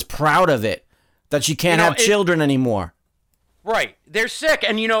and was proud of it, that she can't have children anymore. Right. They're sick.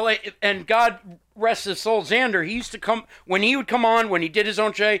 And, and God rest his soul, Xander, he used to come, when he would come on, when he did his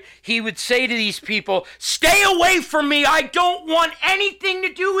own show, he would say to these people, stay away from me. I don't want anything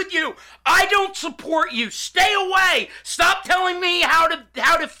to do with you. I don't support you. Stay away. Stop telling me how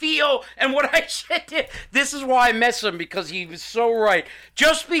to feel and what I should do. This is why I miss him, because he was so right.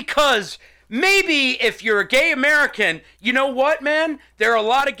 Just because maybe if you're a gay American, you know what, man? There are a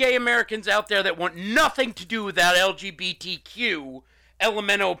lot of gay Americans out there that want nothing to do with that LGBTQ,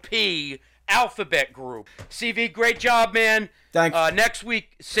 LMNOP, alphabet group. CV, great job, man. Thanks. Next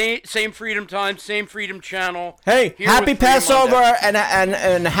week, same Freedom Time, same Freedom Channel. Hey, happy Passover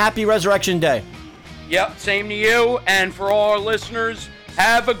and happy Resurrection Day. Yep, same to you. And for all our listeners,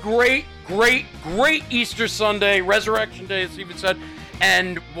 have a great, great, great Easter Sunday, Resurrection Day, as Steven said.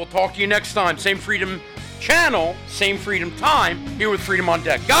 And we'll talk to you next time. Same Freedom Channel, same Freedom Time, here with Freedom on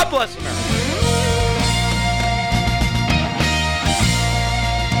Deck. God bless America.